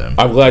confiscated them.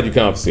 I'm glad you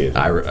confiscated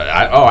them.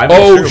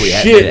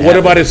 Shit! What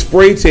about his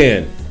spray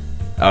tan?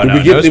 Oh,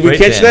 did we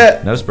catch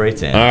that? No spray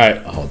tan. All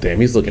right. Oh,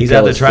 damn, he's looking. He's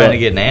out there trying to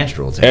get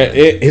natural tan.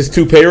 His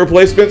toupee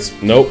replacements?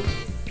 Nope.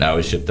 No,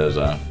 we shipped those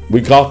off.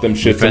 We caught them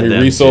shits and we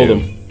resold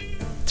them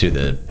to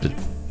the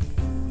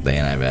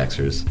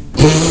anti-vaxxers.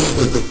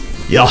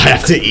 Y'all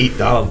have to eat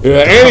Donald.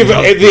 Yeah, the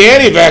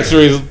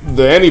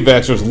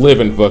anti-vaxxers live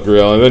in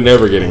fuckery, and they're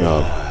never getting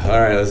off.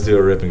 All right, let's do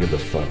a rip and get the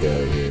fuck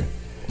out of here.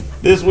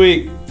 This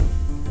week,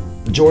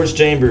 George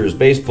Chambers,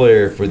 bass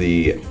player for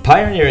the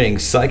pioneering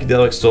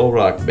psychedelic soul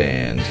rock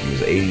band. He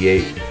was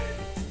 88.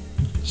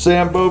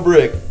 Sam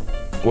Bobrick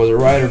was a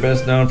writer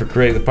best known for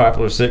creating the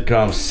popular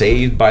sitcom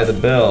Saved by the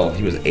Bell.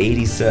 He was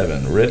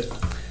 87. Rip.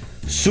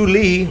 Soo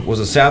Lee was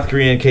a South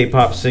Korean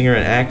K-pop singer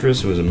and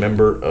actress who was a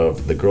member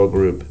of the girl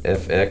group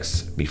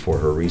FX before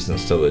her recent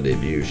solo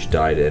debut. She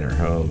died in her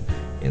home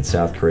in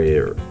South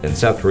Korea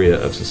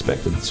of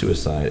suspected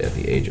suicide at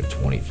the age of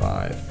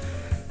 25.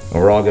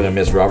 And we're all going to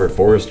miss Robert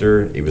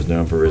Forrester. He was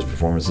known for his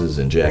performances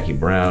in Jackie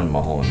Brown,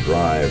 Mulholland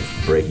Drive,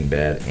 Breaking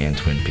Bad, and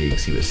Twin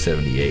Peaks. He was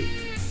 78.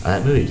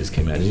 That movie just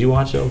came out. Did you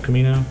watch El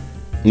Camino?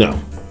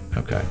 No.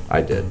 Okay,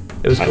 I did.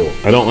 It was cool.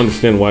 I don't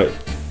understand what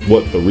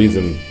the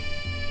reason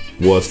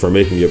was for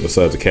making it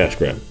besides a cash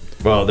grab.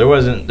 Well, there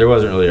wasn't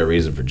really a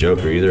reason for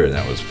Joker either, and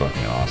that was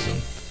fucking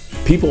awesome.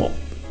 People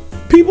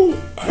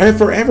have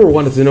forever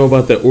wanted to know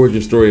about the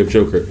origin story of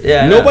Joker.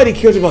 Yeah. Nobody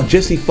cares about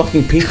Jesse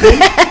fucking Pinkman.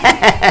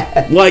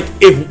 Like,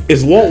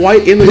 is Walt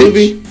White in the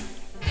movie?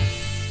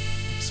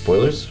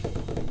 Spoilers?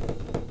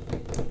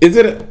 Is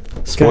it a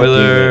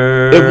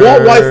spoiler? If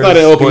Walt White's not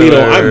in El Camino,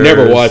 I'm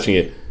never watching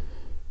it.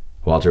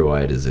 Walter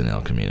White is in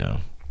El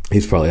Camino. He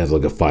probably has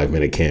like a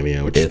 5-minute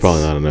cameo, which is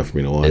probably not enough for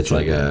me to watch. It's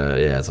like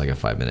a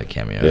 5-minute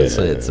cameo.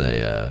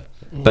 Yeah.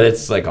 But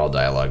it's like all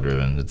dialogue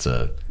driven. It's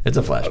a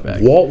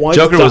flashback.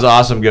 Joker was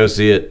awesome. Go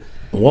see it.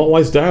 Walt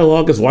White's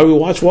dialogue is why we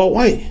watch Walt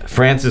White.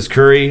 Francis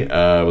Curry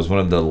was one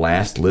of the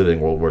last living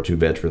World War II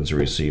veterans who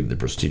received the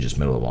prestigious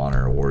Medal of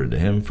Honor awarded to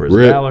him for his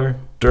valor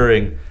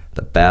during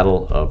the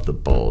Battle of the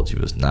Bulge. He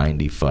was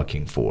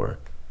 90-4.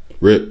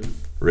 Rip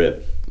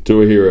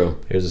to a hero.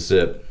 Here's a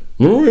sip.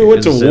 Remember we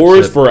went to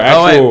wars for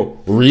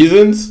actual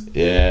reasons?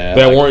 Yeah.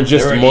 That weren't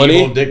just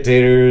money? Evil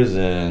dictators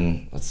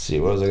and... Let's see,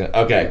 what was I going to...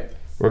 Okay,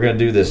 we're going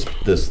to do this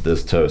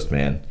toast,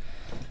 man.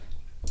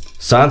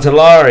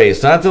 Sant'Ilari,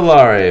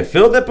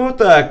 fil de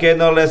puta que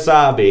no le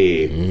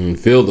sabe.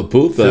 Fil de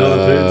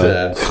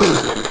puta.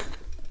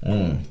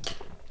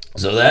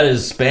 So that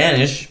is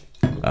Spanish.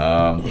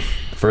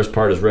 First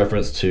part is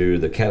reference to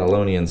the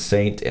Catalonian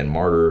saint and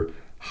martyr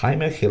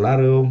Jaime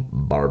Hilaro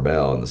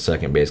Barbel, and the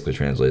second basically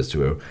translates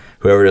to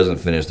whoever doesn't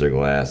finish their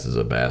glass is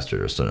a bastard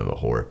or son of a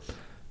whore.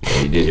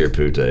 And you did hear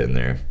puta in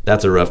there.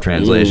 That's a rough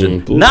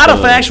translation. Not a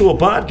factual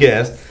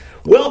podcast.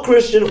 Well,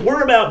 Christian,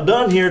 we're about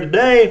done here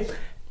today,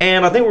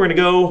 and I think we're going to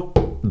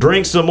go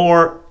drink some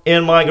more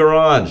in my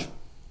garage.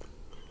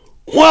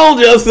 Well,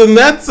 Justin,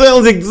 that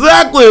sounds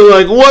exactly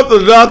like what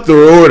the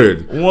doctor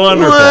ordered.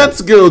 Wonderful. Let's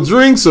go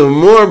drink some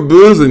more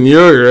booze in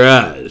your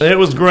garage. It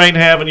was great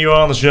having you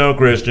on the show,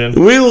 Christian.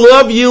 We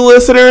love you,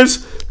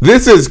 listeners.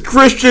 This is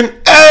Christian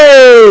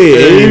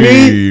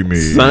Amy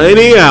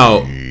signing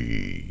out.